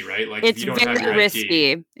risky, right? Like it's if you don't have your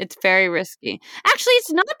risky. ID. It's very risky. Actually,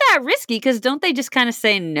 it's not that risky because don't they just kind of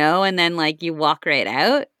say no and then like you walk right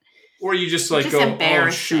out? Or you just like go, oh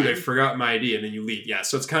shoot, I forgot my ID, and then you leave. Yeah,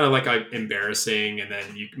 so it's kind of like embarrassing, and then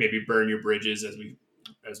you maybe burn your bridges as we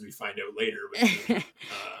find out later.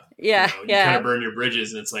 You kind of burn your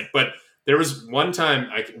bridges, and it's like. But there was one time,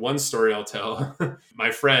 one story I'll tell. My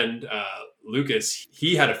friend Lucas,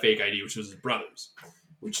 he had a fake ID, which was his brother's,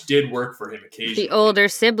 which did work for him occasionally. The older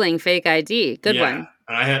sibling fake ID, good one.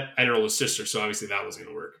 And I had an older sister, so obviously that wasn't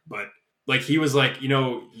going to work. But like he was like,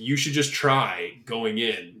 you should just try going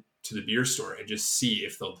in to the beer store and just see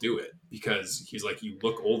if they'll do it, because he's like, you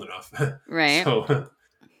look old enough. Right. So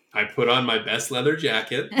I put on my best leather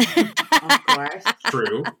jacket. Of course.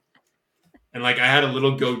 True. And like I had a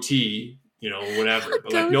little goatee, whatever.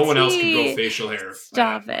 But like no one else could grow facial hair.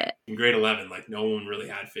 Stop it. In grade 11, like no one really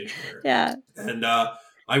had facial hair. Yeah. And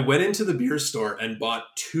I went into the beer store and bought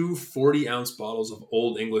 2 40-ounce bottles of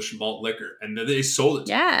Old English malt liquor, and then they sold it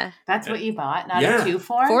to me. Yeah. That's what you bought, not a 2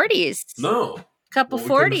 for? 40s. No. Couple Well, we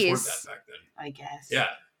couldn't afford 40s. that back then. I guess. Yeah.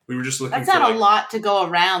 We were just looking That's for not a lot to go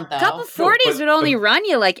around, though. Couple 40s but would only run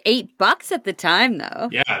you like $8 at the time, though.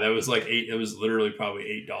 Yeah, that was like it was literally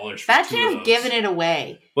probably $8 for That two should of have those. given it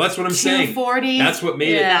away. Well, that's what I'm saying. 240. That's what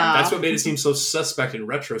made Yeah. That's what made it seem so suspect in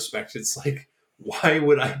retrospect. It's like, why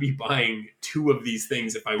would I be buying two of these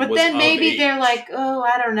things if I was? But then of maybe age? they're like, oh,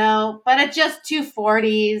 I don't know. But at just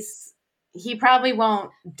 240s, he probably won't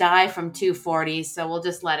die from 240s, so we'll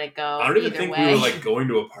just let it go. I don't even either think way. we were like going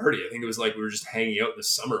to a party. I think it was like we were just hanging out in the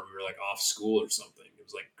summer. We were like off school or something. It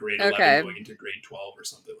was like grade 11 going into grade 12 or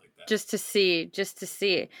something like that. Just to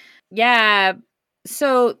see. Yeah.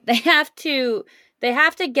 So they have to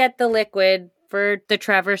get the liquid for the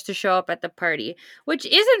Trevors to show up at the party, which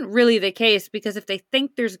isn't really the case because if they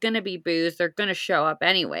think there's going to be booze, they're going to show up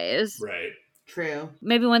anyways. Right. True.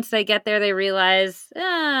 Maybe once they get there, they realize,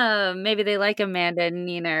 maybe they like Amanda and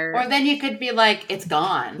Nina. Or then you could be like, it's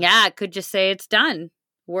gone. Yeah, it could just say it's done.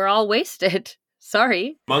 We're all wasted.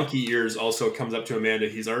 Sorry. Monkey Ears also comes up to Amanda.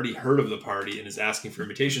 He's already heard of the party and is asking for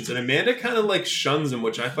invitations. And Amanda kind of like shuns him,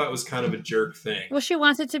 which I thought was kind of a jerk thing. Well, she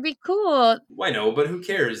wants it to be cool. Why no? But who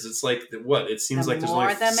cares? It's like what? It seems like there's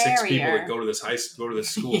only 6 people that go to this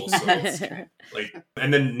school. So it's like,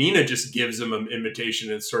 and then Nina just gives him an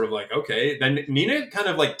invitation. It's sort of like, okay. Then Nina kind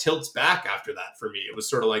of like tilts back after that for me. It was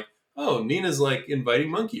sort of like, oh, Nina's like inviting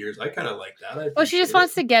Monkey Ears. I kind of like that. Well, she just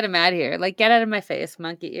wants to get him out of here. Like, get out of my face,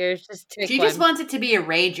 Monkey Ears. She just wants it to be a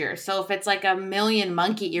rager. So if it's like a million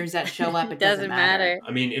Monkey Ears that show up, it doesn't matter.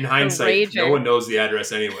 I mean, in hindsight, no one knows the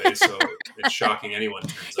address anyway, so it's shocking anyone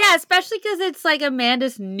turns up. Yeah, especially because it's like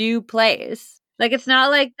Amanda's new place. Like, it's not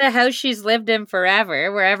like the house she's lived in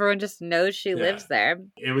forever, where everyone just knows she lives there.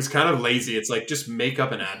 It was kind of lazy. It's like, just make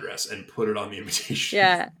up an address and put it on the invitation.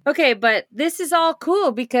 Yeah. Okay, but this is all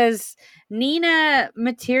cool because Nina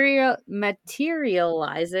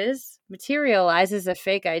materializes a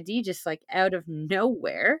fake ID just like out of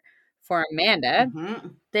nowhere for Amanda. Mm-hmm.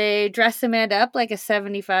 They dress Amanda up like a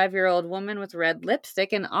 75-year-old woman with red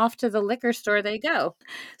lipstick, and off to the liquor store they go.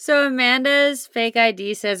 So Amanda's fake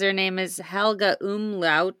ID says her name is Helga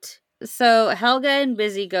Umlaut. So Helga and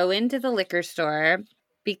Busy go into the liquor store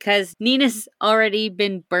because Nina's already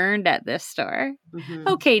been burned at this store. Mm-hmm.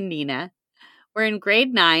 Okay, Nina. We're in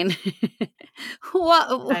grade 9.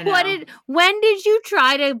 When did you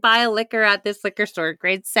try to buy a liquor at this liquor store?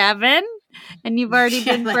 Grade 7? And you've already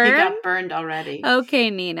been burned? You got burned already. Okay,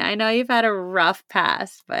 Nina. I know you've had a rough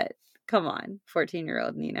past, but come on,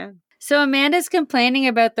 14-year-old Nina. So Amanda's complaining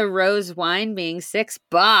about the rose wine being $6.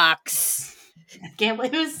 I can't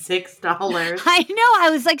believe it was $6. I know. I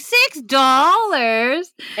was like, $6?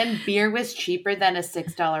 And beer was cheaper than a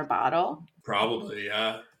 $6 bottle? Probably,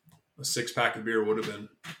 yeah. A 6-pack of beer would have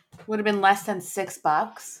been less than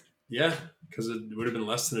 $6. Yeah, because it would have been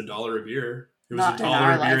less than $1 a beer. It was Not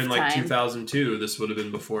 $1 a beer in like lifetime. 2002. This would have been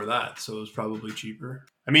before that, so it was probably cheaper.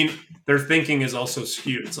 I mean, their thinking is also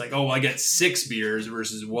skewed. It's like, oh, I get 6 beers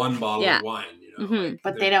versus 1 bottle of wine. You know, Mm-hmm.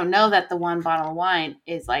 But they don't know that the 1 bottle of wine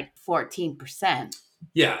is like 14%.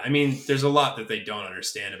 Yeah, I mean, there's a lot that they don't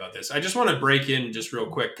understand about this. I just want to break in just real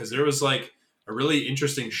quick because there was like a really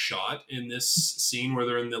interesting shot in this scene where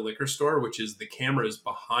they're in the liquor store, which is the camera is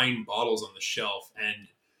behind bottles on the shelf and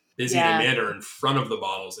Busy and Amanda are in front of the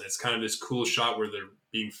bottles. And it's kind of this cool shot where they're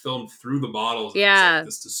being filmed through the bottles. And there's like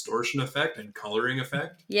this distortion effect and coloring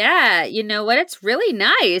effect. Yeah, you know what? It's really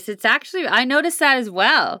nice. It's actually, I noticed that as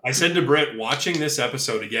well. I said to Britt, watching this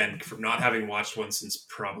episode again, from not having watched one since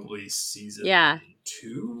probably season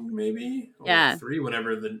 2, maybe? Or 3,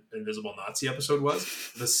 whenever the Invisible Nazi episode was.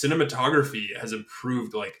 The cinematography has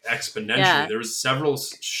improved like exponentially. Yeah. There was several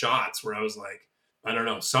shots where I was like, I don't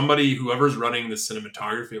know, whoever's running the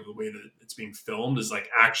cinematography of the way that it's being filmed is like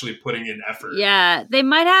actually putting in effort. Yeah, they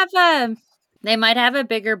might have a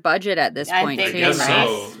bigger budget at this point too. I guess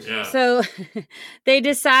so. Yeah. So they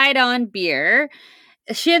decide on beer.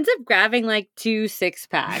 She ends up grabbing like 2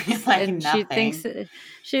 6-packs, like and nothing.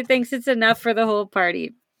 she thinks it's enough for the whole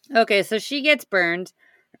party. Okay, so she gets burned.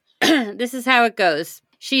 This is how it goes.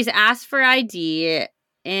 She's asked for ID.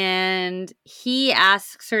 And he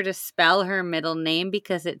asks her to spell her middle name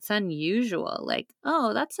because it's unusual. Like,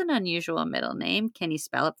 oh, that's an unusual middle name. Can you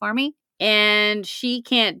spell it for me? And she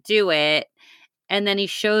can't do it. And then he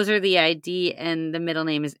shows her the ID and the middle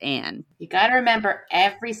name is Anne. You got to remember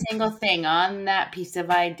every single thing on that piece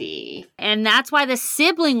of ID. And that's why the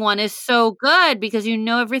sibling one is so good because you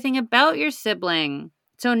know everything about your sibling.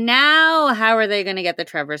 So now how are they going to get the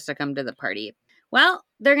Trevors to come to the party? Well,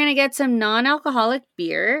 they're going to get some non-alcoholic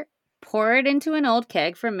beer Pour it into an old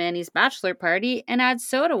keg from Manny's bachelor party and add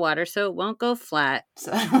soda water so it won't go flat.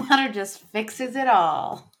 Soda water just fixes it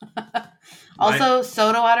all. Also,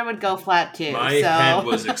 soda water would go flat too. My head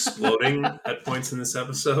was exploding at points in this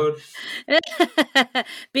episode.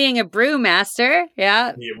 Being a brewmaster,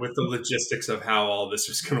 yeah. With the logistics of how all this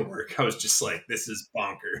was going to work, I was just like, this is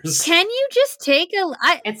bonkers. Can you just take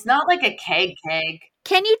it's not like a keg.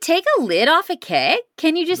 Can you take a lid off a keg?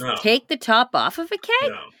 Can you just take the top off of a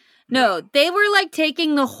keg? No, they were like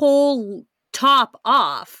taking the whole top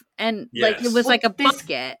off and like it was like a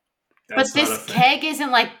bucket. But this keg isn't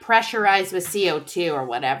like pressurized with CO2 or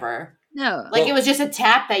whatever. No. Like it was just a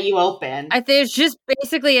tap that you open. I think it's just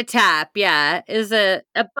basically a tap, yeah. It was a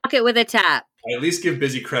bucket with a tap. I at least give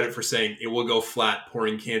Busy credit for saying it will go flat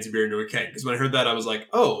pouring cans of beer into a keg. Because when I heard that, I was like,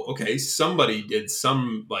 oh, okay, somebody did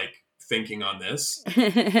some like thinking on this.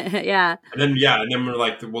 Yeah. And then we're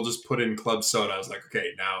like, we'll just put in club soda. I was like, okay,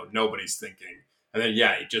 now nobody's thinking. And then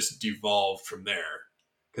it just devolved from there.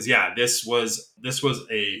 Because this was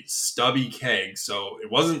a stubby keg, so it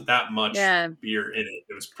wasn't that much beer in it.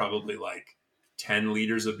 It was probably like 10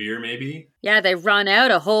 liters of beer, maybe. Yeah, they run out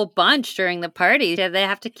a whole bunch during the party. Yeah, they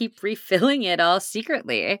have to keep refilling it all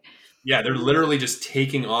secretly. Yeah, they're literally just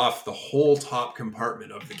taking off the whole top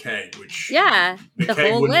compartment of the keg, which the keg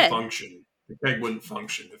whole wouldn't lid. function. The keg wouldn't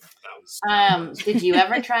function if that was. Did you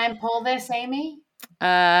ever try and pull this, Amy?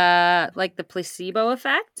 Like the placebo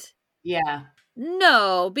effect? Yeah.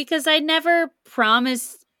 No, because I never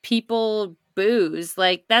promised people booze.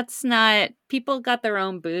 Like, that's not... People got their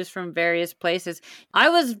own booze from various places. I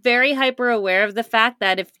was very hyper aware of the fact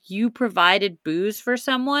that if you provided booze for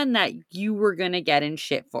someone, that you were going to get in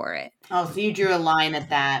shit for it. Oh, so you drew a line at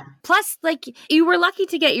that. Plus, like, you were lucky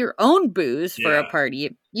to get your own booze for a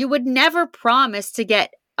party. You would never promise to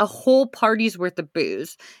get a whole party's worth of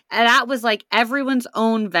booze. And that was like everyone's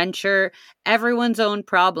own venture, everyone's own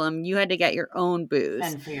problem. You had to get your own booze.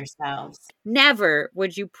 And for yourselves. Never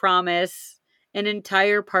would you promise an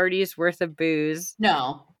entire party's worth of booze.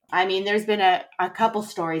 No. I mean, there's been a couple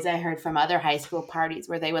stories I heard from other high school parties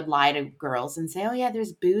where they would lie to girls and say, oh yeah,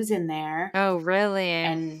 there's booze in there. Oh, really?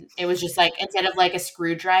 And it was just like, instead of like a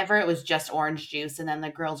screwdriver, it was just orange juice. And then the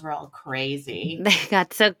girls were all crazy. They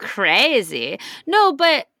got so crazy. No,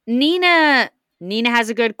 but Nina has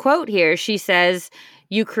a good quote here. She says,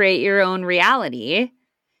 you create your own reality.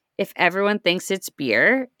 If everyone thinks it's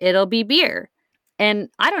beer, it'll be beer. And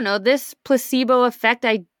I don't know, this placebo effect,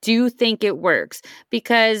 I do think it works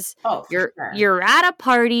because you're at a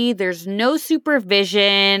party, there's no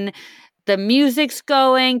supervision, the music's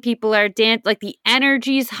going, people are dancing, like the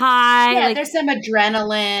energy's high. Yeah, like, there's some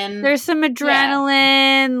adrenaline.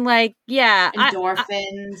 Like,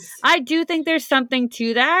 endorphins. I do think there's something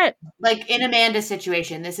to that. Like in Amanda's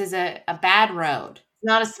situation, this is a bad road. It's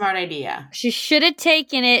not a smart idea. She should have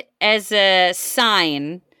taken it as a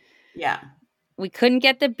sign. Yeah. We couldn't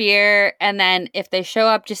get the beer, and then if they show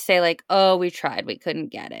up, just say like, "Oh, we tried, we couldn't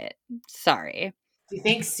get it. Sorry." Do you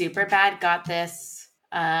think Superbad got this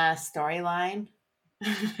storyline?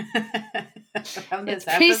 It's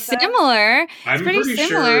pretty similar. I'm pretty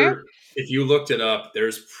sure if you looked it up,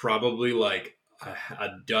 there's probably like a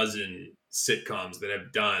dozen sitcoms that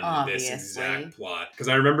have done this exact plot. Because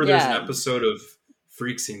I remember there's an episode of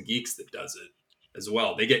Freaks and Geeks that does it as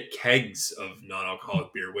well. They get kegs of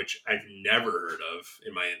non-alcoholic beer, which I've never heard of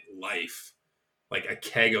in my life. Like a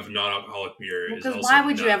keg of non-alcoholic beer is also why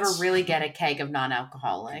would nuts. you ever really get a keg of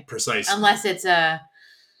non-alcoholic? Precisely. Unless it's a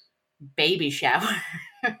baby shower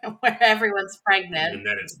where everyone's pregnant. And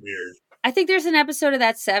then it's weird. I think there's an episode of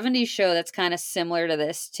that 70s show that's kind of similar to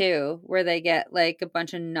this too, where they get like a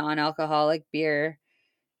bunch of non-alcoholic beer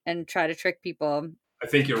and try to trick people. I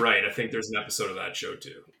think you're right. I think there's an episode of that show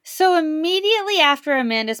too. So immediately after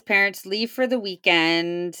Amanda's parents leave for the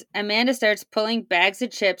weekend, Amanda starts pulling bags of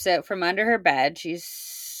chips out from under her bed. She's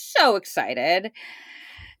so excited.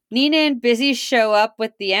 Nina and Busy show up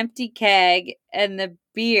with the empty keg and the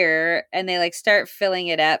beer, and they like start filling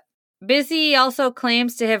it up. Busy also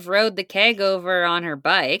claims to have rode the keg over on her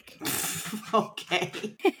bike. Okay.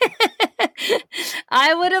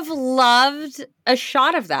 I would have loved a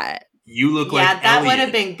shot of that. You look like that Elliot. would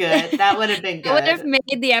have been good. That would have been good. It would have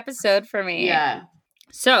made the episode for me. Yeah.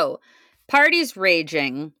 So, party's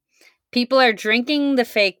raging. People are drinking the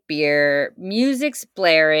fake beer. Music's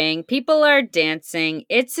blaring. People are dancing.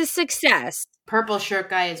 It's a success. Purple shirt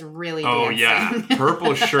guy is really dancing. Oh, yeah.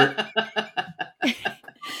 Purple shirt.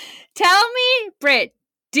 Tell me, Britt,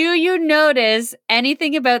 do you notice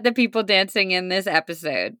anything about the people dancing in this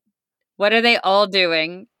episode? What are they all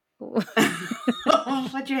doing?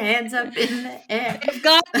 Put your hands up in the air. They've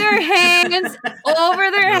got their hands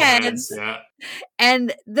over their heads. Yeah.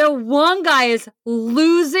 And the one guy is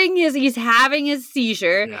he's having his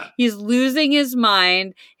seizure. Yeah. He's losing his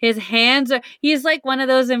mind. His hands he's like one of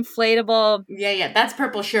those inflatable. Yeah. That's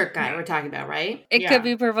purple shirt guy we're talking about, right? It could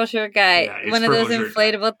be purple shirt guy. Yeah, one of those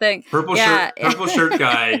inflatable things. Purple shirt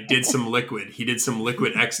guy did some liquid. He did some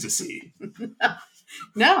liquid ecstasy.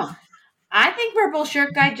 No. I think purple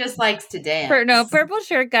shirt guy just likes to dance. Purple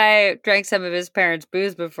shirt guy drank some of his parents'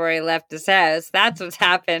 booze before he left his house. That's what's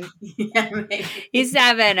happened. Yeah, maybe. He's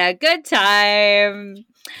having a good time.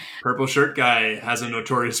 Purple shirt guy has a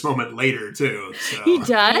notorious moment later too. So. He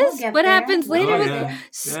does? We'll What happens later?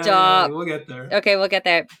 Stop. Yeah, we'll get there. Okay, we'll get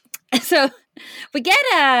there. So we get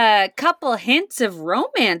a couple hints of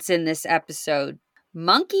romance in this episode.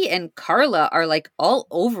 Monkey and Carla are like all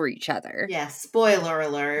over each other. Yeah, spoiler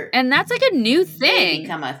alert. And that's like a new They thing.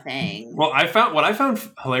 become a thing. Well, what I found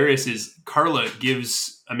hilarious is Carla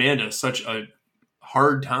gives Amanda such a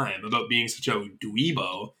hard time about being such a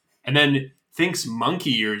dweebo, and then thinks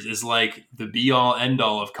monkey ears is like the be all end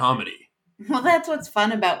all of comedy. Well, that's what's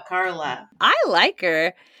fun about Carla. I like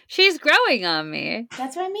her. She's growing on me.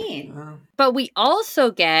 That's what I mean. But we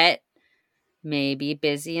also get maybe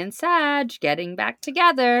Busy and Sag getting back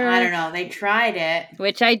together. I don't know. They tried it.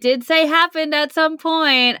 Which I did say happened at some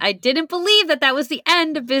point. I didn't believe that was the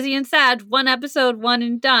end of Busy and Sag. One episode, one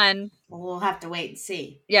and done. Well, we'll have to wait and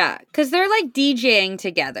see. Yeah, because they're like DJing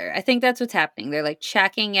together. I think that's what's happening. They're like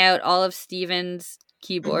checking out all of Steven's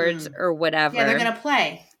keyboards or whatever. Yeah, they're going to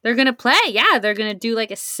play. They're going to play. Yeah, they're going to do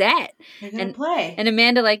like a set. They're going to play. And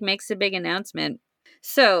Amanda like makes a big announcement.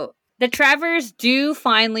 So the Trevors do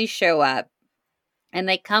finally show up. And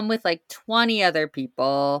they come with like 20 other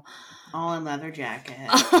people. All in leather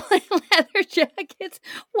jackets. All in leather jackets.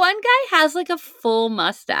 One guy has like a full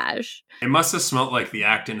mustache. It must have smelled like the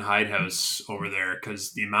Acton Hyde house over there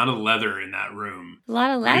because the amount of leather in that room. A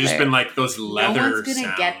lot of leather. It's just been like those leather No one's going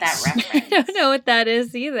to get that reference. I don't know what that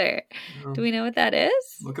is either. Do we know what that is?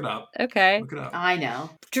 Look it up. Okay. Look it up. I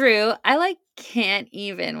know. Drew, I like can't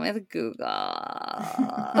even with Google.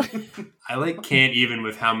 I like can't even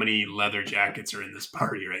with how many leather jackets are in this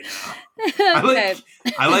party right now. Okay.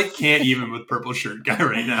 I like can't even with purple shirt guy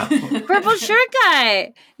right now. Purple shirt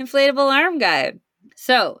guy. Inflatable arm guy.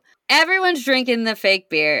 So everyone's drinking the fake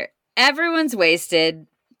beer. Everyone's wasted.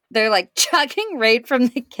 They're like chugging right from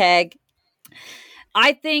the keg.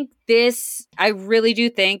 I really do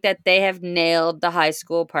think that they have nailed the high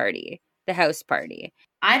school party, the house party.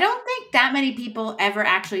 I don't think that many people ever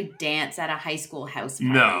actually dance at a high school house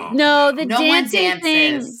party. No, the No one dancing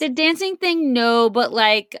thing. dances. The dancing thing, no, but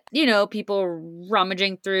like, people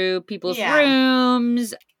rummaging through people's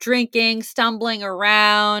rooms, drinking, stumbling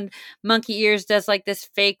around. Monkey Ears does like this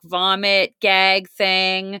fake vomit gag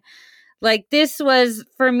thing. Like this was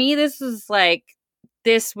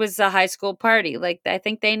a high school party. Like I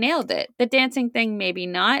think they nailed it. The dancing thing, maybe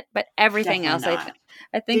not, but everything Definitely else, not.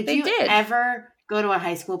 I think they did. Did you ever go to a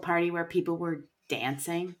high school party where people were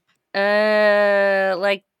dancing?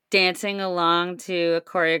 Like dancing along to a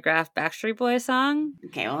choreographed Backstreet Boys song?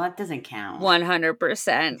 Okay, well that doesn't count.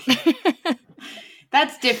 100%.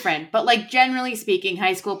 That's different. But like generally speaking,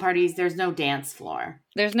 high school parties, there's no dance floor.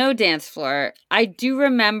 There's no dance floor. I do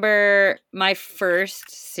remember my first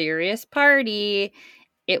serious party.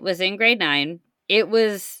 It was in grade 9. It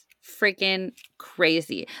was freaking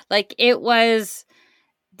crazy. Like it was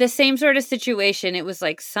the same sort of situation. It was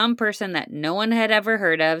like some person that no one had ever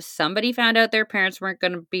heard of. Somebody found out their parents weren't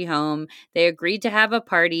going to be home. They agreed to have a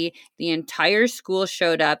party. The entire school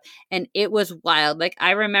showed up and it was wild. Like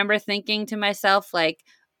I remember thinking to myself like,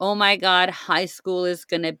 oh my God, high school is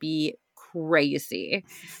going to be crazy.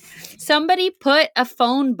 Somebody put a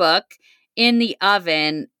phone book in the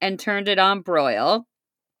oven and turned it on broil.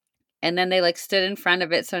 And then they like stood in front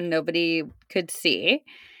of it so nobody could see.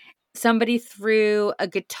 Somebody threw a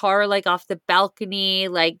guitar like off the balcony,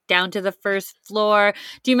 like down to the first floor.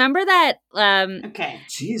 Do you remember that? Okay.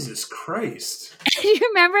 Jesus Christ. Do you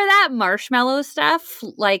remember that marshmallow stuff?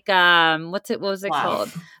 Like, what was it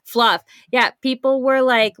called? Fluff. Yeah. People were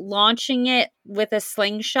like launching it with a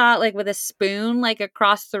slingshot, like with a spoon, like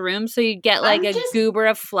across the room. So you'd get like a goober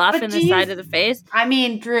of fluff in the side of the face. I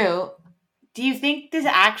mean, Drew, do you think this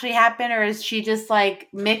actually happened, or is she just like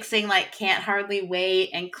mixing like Can't Hardly Wait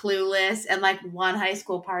and Clueless and like one high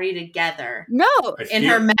school party together? No, in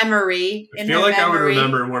her memory. I feel like I would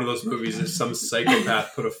remember in one of those movies if some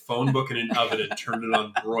psychopath put a phone book in an oven and turned it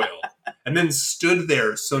on broil, and then stood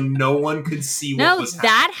there so no one could see what was happening. No,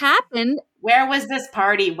 that happened. Where was this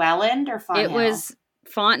party? Welland or Fun It Hill? was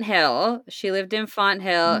Fonthill. She lived in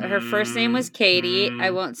Fonthill. Her first name was Katie.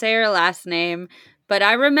 I won't say her last name, but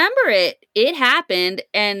I remember it. It happened,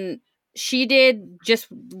 and she did just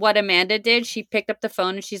what Amanda did. She picked up the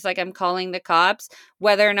phone and she's like, I'm calling the cops.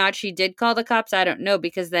 Whether or not she did call the cops, I don't know,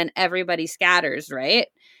 because then everybody scatters, right?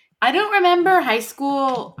 I don't remember high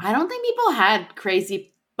school. I don't think people had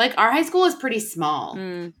crazy, like our high school was pretty small.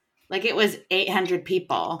 Like it was 800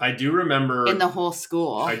 people. I do remember in the whole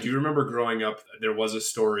school. I do remember growing up, there was a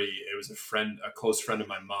story. It was a close friend of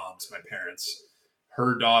my mom's, my parents.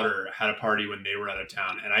 Her daughter had a party when they were out of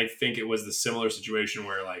town. And I think it was the similar situation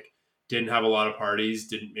where like didn't have a lot of parties,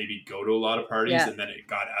 didn't maybe go to a lot of parties, and then it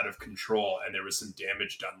got out of control and there was some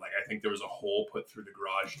damage done. Like I think there was a hole put through the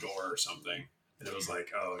garage door or something. And it was like,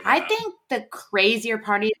 oh yeah. I think the crazier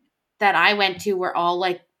parties that I went to were all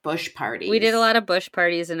like bush parties. We did a lot of bush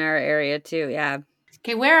parties in our area too, yeah.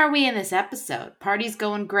 Okay, where are we in this episode? Party's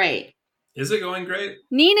going great. Is it going great?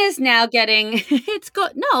 Nina's now getting it's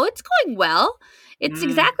going well. It's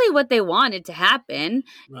exactly what they wanted to happen.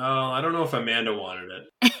 Well, I don't know if Amanda wanted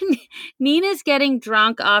it. Nina's getting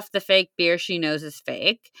drunk off the fake beer she knows is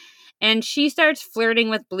fake. And she starts flirting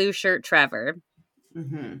with blue shirt Trevor.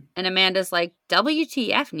 And Amanda's like,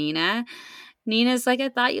 WTF, Nina? Nina's like, I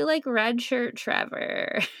thought you like red shirt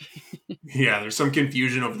Trevor. Yeah, there's some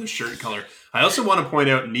confusion over the shirt color. I also want to point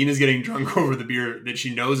out Nina's getting drunk over the beer that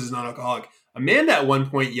she knows is non-alcoholic. Amanda at one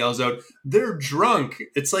point yells out, they're drunk.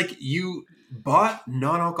 It's like you bought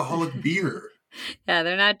non-alcoholic beer. Yeah,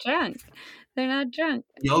 they're not drunk. They're not drunk.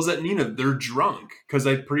 Yells at Nina, they're drunk. Because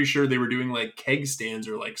I'm pretty sure they were doing like keg stands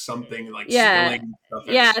or like something, like spilling stuff.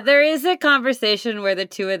 Yeah, there is a conversation where the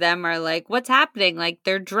two of them are like, what's happening? Like,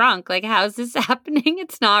 they're drunk. Like, how's this happening?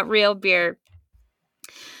 It's not real beer.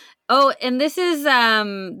 Oh, and this is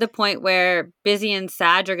the point where Busy and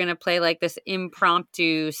Sag are going to play like this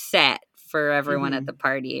impromptu set for everyone at the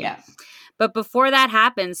party. Yeah. But before that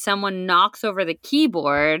happens, someone knocks over the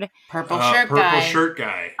keyboard. Purple shirt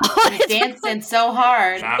guy. Oh, he's dancing so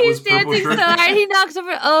hard. He's dancing so hard. He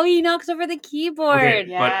knocks over the keyboard. Okay,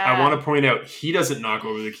 yeah. But I want to point out, he doesn't knock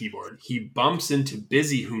over the keyboard. He bumps into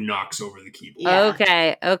Busy, who knocks over the keyboard.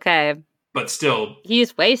 Yeah. Okay. But still,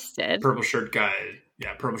 he's wasted. Purple shirt guy.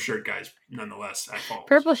 Yeah, purple shirt guy's nonetheless at fault.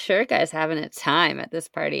 Purple shirt guy's having a time at this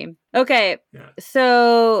party. Okay,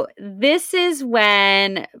 So this is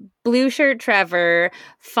when blue shirt Trevor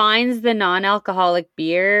finds the non-alcoholic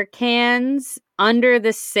beer cans under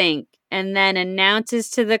the sink and then announces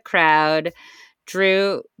to the crowd,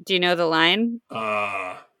 Drew, do you know the line?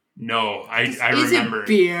 No, I remember. It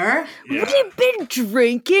beer? Yeah. We've been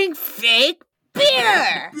drinking fake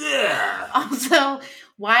beer! Yeah. Also,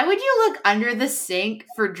 why would you look under the sink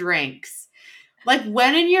for drinks? Like,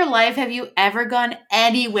 when in your life have you ever gone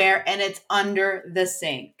anywhere and it's under the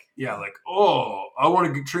sink? Yeah, like, oh, I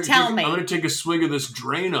want to drink. Tell me. I'm going to take a swig of this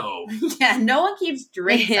Drano. Yeah, no one keeps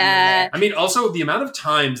drinks under there. I mean, also, the amount of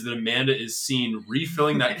times that Amanda is seen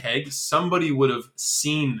refilling that keg, somebody would have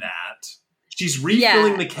seen that. She's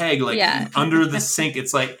refilling the keg, like, under the sink.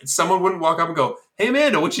 It's like, someone wouldn't walk up and go, hey,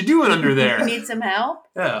 Amanda, what you doing under there? You need some help?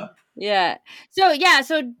 Yeah. Yeah.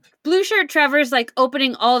 So blue shirt Trevor's like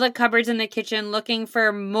opening all the cupboards in the kitchen looking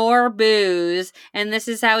for more booze, and this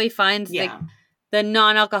is how he finds the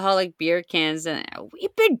non-alcoholic beer cans. And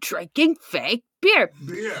we've been drinking fake beer.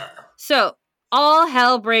 So all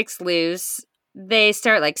hell breaks loose. They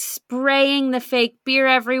start like spraying the fake beer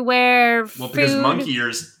everywhere. Well, because Monkey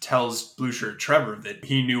Ears tells Blue Shirt Trevor that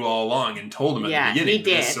he knew all along and told him at the beginning. He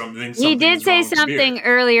did. Something he did say something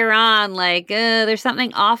earlier on, like, there's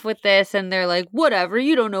something off with this. And they're like, whatever,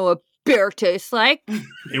 you don't know what beer tastes like.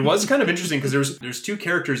 It was kind of interesting because there's two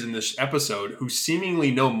characters in this episode who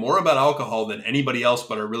seemingly know more about alcohol than anybody else,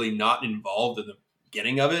 but are really not involved in the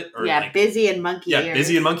beginning of it. Or Busy and Monkey Ears. Yeah,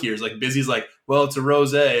 Busy and Monkey Ears. Like, Busy's like, well, it's a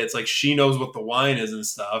rosé. It's like she knows what the wine is and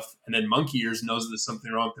stuff. And then Monkey Ears knows there's something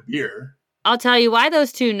wrong with the beer. I'll tell you why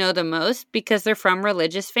those two know the most, because they're from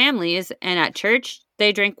religious families, and at church,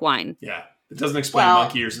 they drink wine. Yeah. It doesn't explain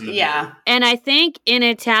Monkey Ears in the beer. And I think in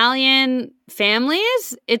Italian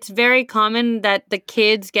families, it's very common that the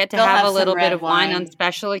kids get to have a little bit of wine on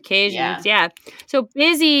special occasions. Yeah. So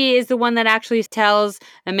Busy is the one that actually tells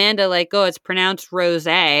Amanda, like, oh, it's pronounced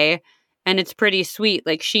rosé, and it's pretty sweet.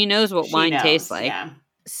 Like, she knows what wine tastes like. Yeah.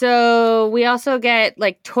 So we also get,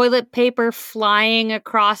 like, toilet paper flying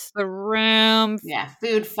across the room. Yeah,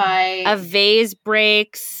 food fight. A vase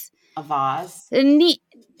breaks. A vase.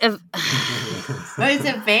 Is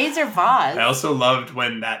it vase or vase? I also loved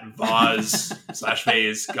when that vase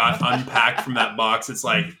 /vase got unpacked from that box. It's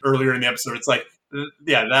like earlier in the episode, it's like,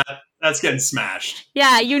 Yeah, that's getting smashed.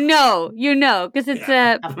 Yeah, you know, because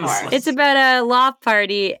Of course. it's about a loft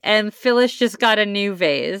party, and Phyllis just got a new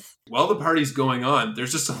vase. While the party's going on,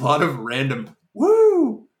 there's just a lot of random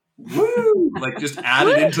woo, woo, like just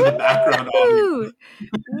added into the background audio.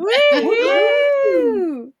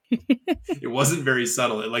 Woo! It wasn't very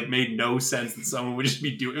subtle. It like made no sense that someone would just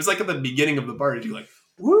be doing. It was like at the beginning of the party, you're like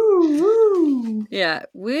woo, woo. Yeah,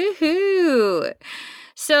 woohoo!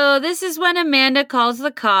 So this is when Amanda calls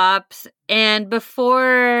the cops, and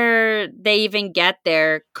before they even get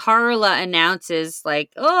there, Carla announces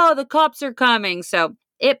like, "Oh, the cops are coming." So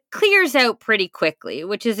it clears out pretty quickly,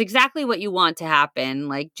 which is exactly what you want to happen.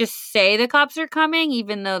 Like, just say the cops are coming,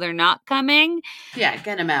 even though they're not coming. Yeah,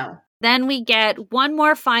 get him out. Then we get one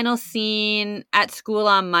more final scene at school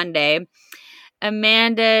on Monday.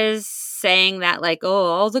 Amanda's saying that, like, oh,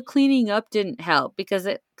 all the cleaning up didn't help, because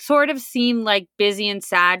it sort of seemed like Busy and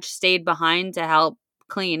Sag stayed behind to help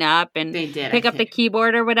clean up and pick up the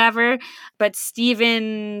keyboard or whatever. But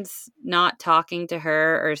Steven's not talking to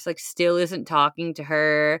her, or like still isn't talking to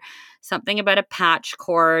her. Something about a patch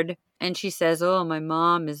cord. And she says, oh, my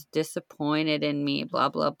mom is disappointed in me, blah,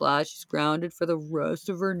 blah, blah. She's grounded for the rest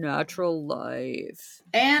of her natural life.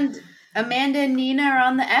 And Amanda and Nina are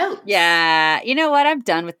on the out. Yeah. You know what? I'm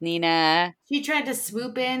done with Nina. She tried to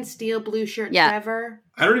swoop in, steal blue shirt Trevor.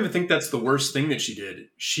 I don't even think that's the worst thing that she did.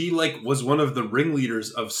 She like was one of the ringleaders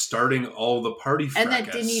of starting all the party fracas. And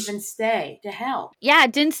then didn't even stay to help. Yeah,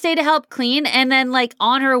 didn't stay to help clean. And then like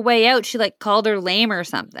on her way out, she like called her lame or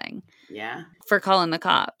something. Yeah. For calling the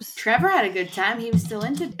cops. Trevor had a good time. He was still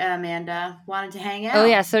into Amanda, wanted to hang out. Oh,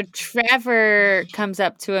 yeah. So Trevor comes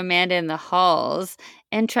up to Amanda in the halls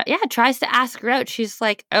and tries to ask her out. She's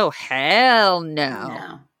like, oh, hell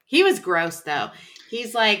no. He was gross, though.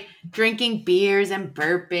 He's like drinking beers and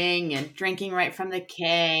burping and drinking right from the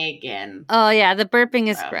keg. And oh, yeah. The burping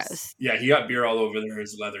is gross. Yeah, he got beer all over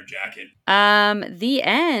his leather jacket. The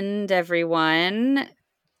end, everyone.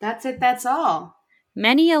 That's it. That's all.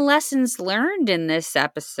 Many lessons learned in this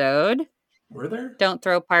episode. Were there? Don't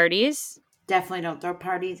throw parties. Definitely don't throw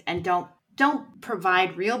parties, and don't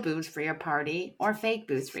provide real booze for your party or fake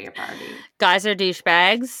booze for your party. Guys are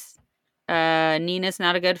douchebags. Nina's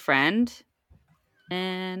not a good friend,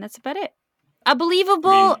 and that's about it. A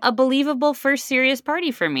believable first serious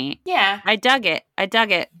party for me. Yeah, I dug it.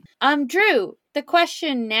 Drew, the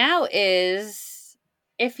question now is,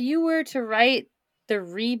 if you were to write the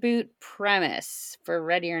reboot premise for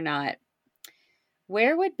Ready or Not,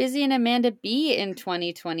 where would Busy and Amanda be in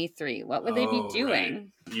 2023? What would they be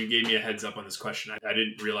doing? Right. You gave me a heads up on this question. I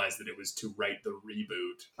didn't realize that it was to write the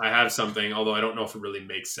reboot. I have something, although I don't know if it really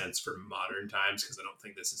makes sense for modern times, because I don't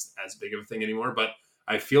think this is as big of a thing anymore, but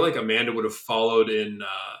I feel like Amanda would have followed in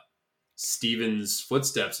Steven's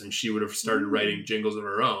footsteps, and she would have started writing jingles of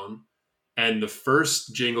her own. And the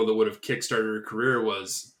first jingle that would have kickstarted her career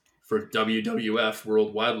was for WWF,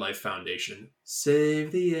 World Wildlife Foundation.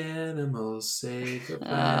 Save the animals, save the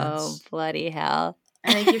plants. Oh, bloody hell.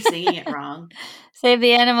 I think you're singing it wrong. Save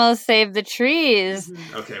the animals, save the trees.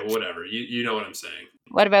 Mm-hmm. Okay, whatever. You know what I'm saying.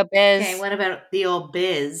 What about Biz? Okay, what about the old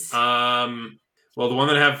Biz? Well, the one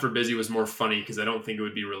that I have for Busy was more funny because I don't think it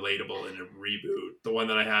would be relatable in a reboot. The one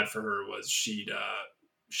that I had for her was she'd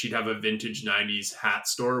have a vintage 90s hat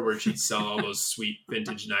store where she'd sell all those sweet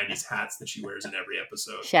vintage 90s hats that she wears in every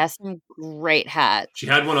episode. She has some great hats. She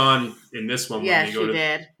had one on in this one Yeah,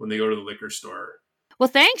 when they go to the liquor store. Well,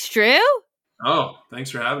 thanks, Drew. Oh,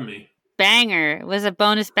 thanks for having me. Banger. It was a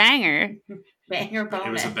bonus banger. Banger bonus.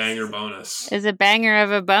 It was a banger bonus. It was a banger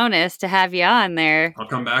of a bonus to have you on there. I'll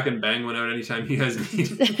come back and bang one out anytime you guys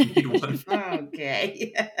need one.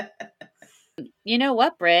 Okay. You know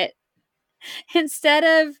what, Britt? Instead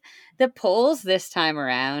of the polls this time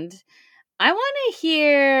around, I want to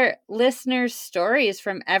hear listeners' stories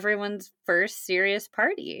from everyone's first serious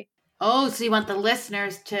party. Oh, so you want the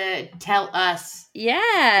listeners to tell us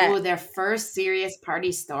their first serious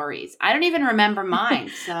party stories. I don't even remember mine.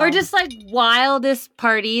 So. Or just like wildest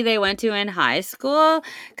party they went to in high school.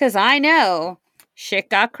 Because I know shit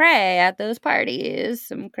got cray at those parties.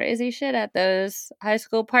 Some crazy shit at those high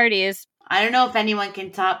school parties. I don't know if anyone can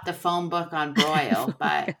top the phone book on Broil,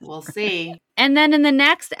 but we'll see. And then in the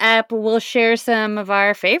next ep, we'll share some of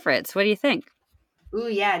our favorites. What do you think? Ooh,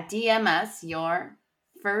 yeah. DM us your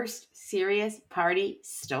first serious party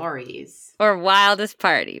stories. Or wildest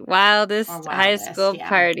party. Wildest high school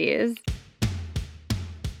parties.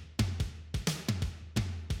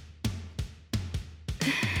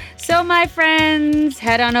 So, my friends,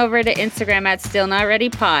 head on over to Instagram at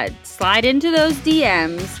StillNotReadyPod. Slide into those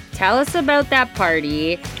DMs. Tell us about that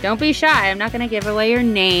party. Don't be shy. I'm not going to give away your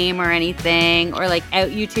name or anything or like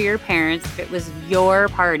out you to your parents if it was your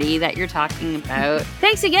party that you're talking about.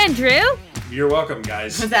 Thanks again, Drew. You're welcome,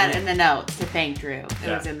 guys. Was that in the notes to thank Drew? It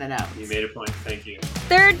was in the notes. You made a point. Thank you.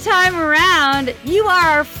 Third time around, you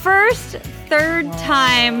are our first third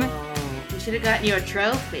time. We should have gotten you a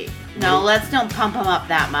trophy. No, let's don't pump him up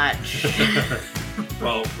that much.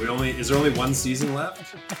 Well, is there only one season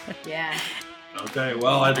left? Yeah. Okay,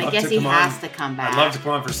 well, I'd love to come on. I guess he has to come back. I'd love to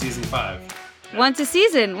come on for season 5. Yeah. Once a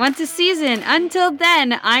season. Until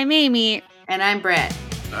then, I'm Amy. And I'm Britt.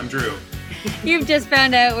 I'm Drew. You've just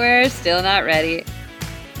found out we're still not ready.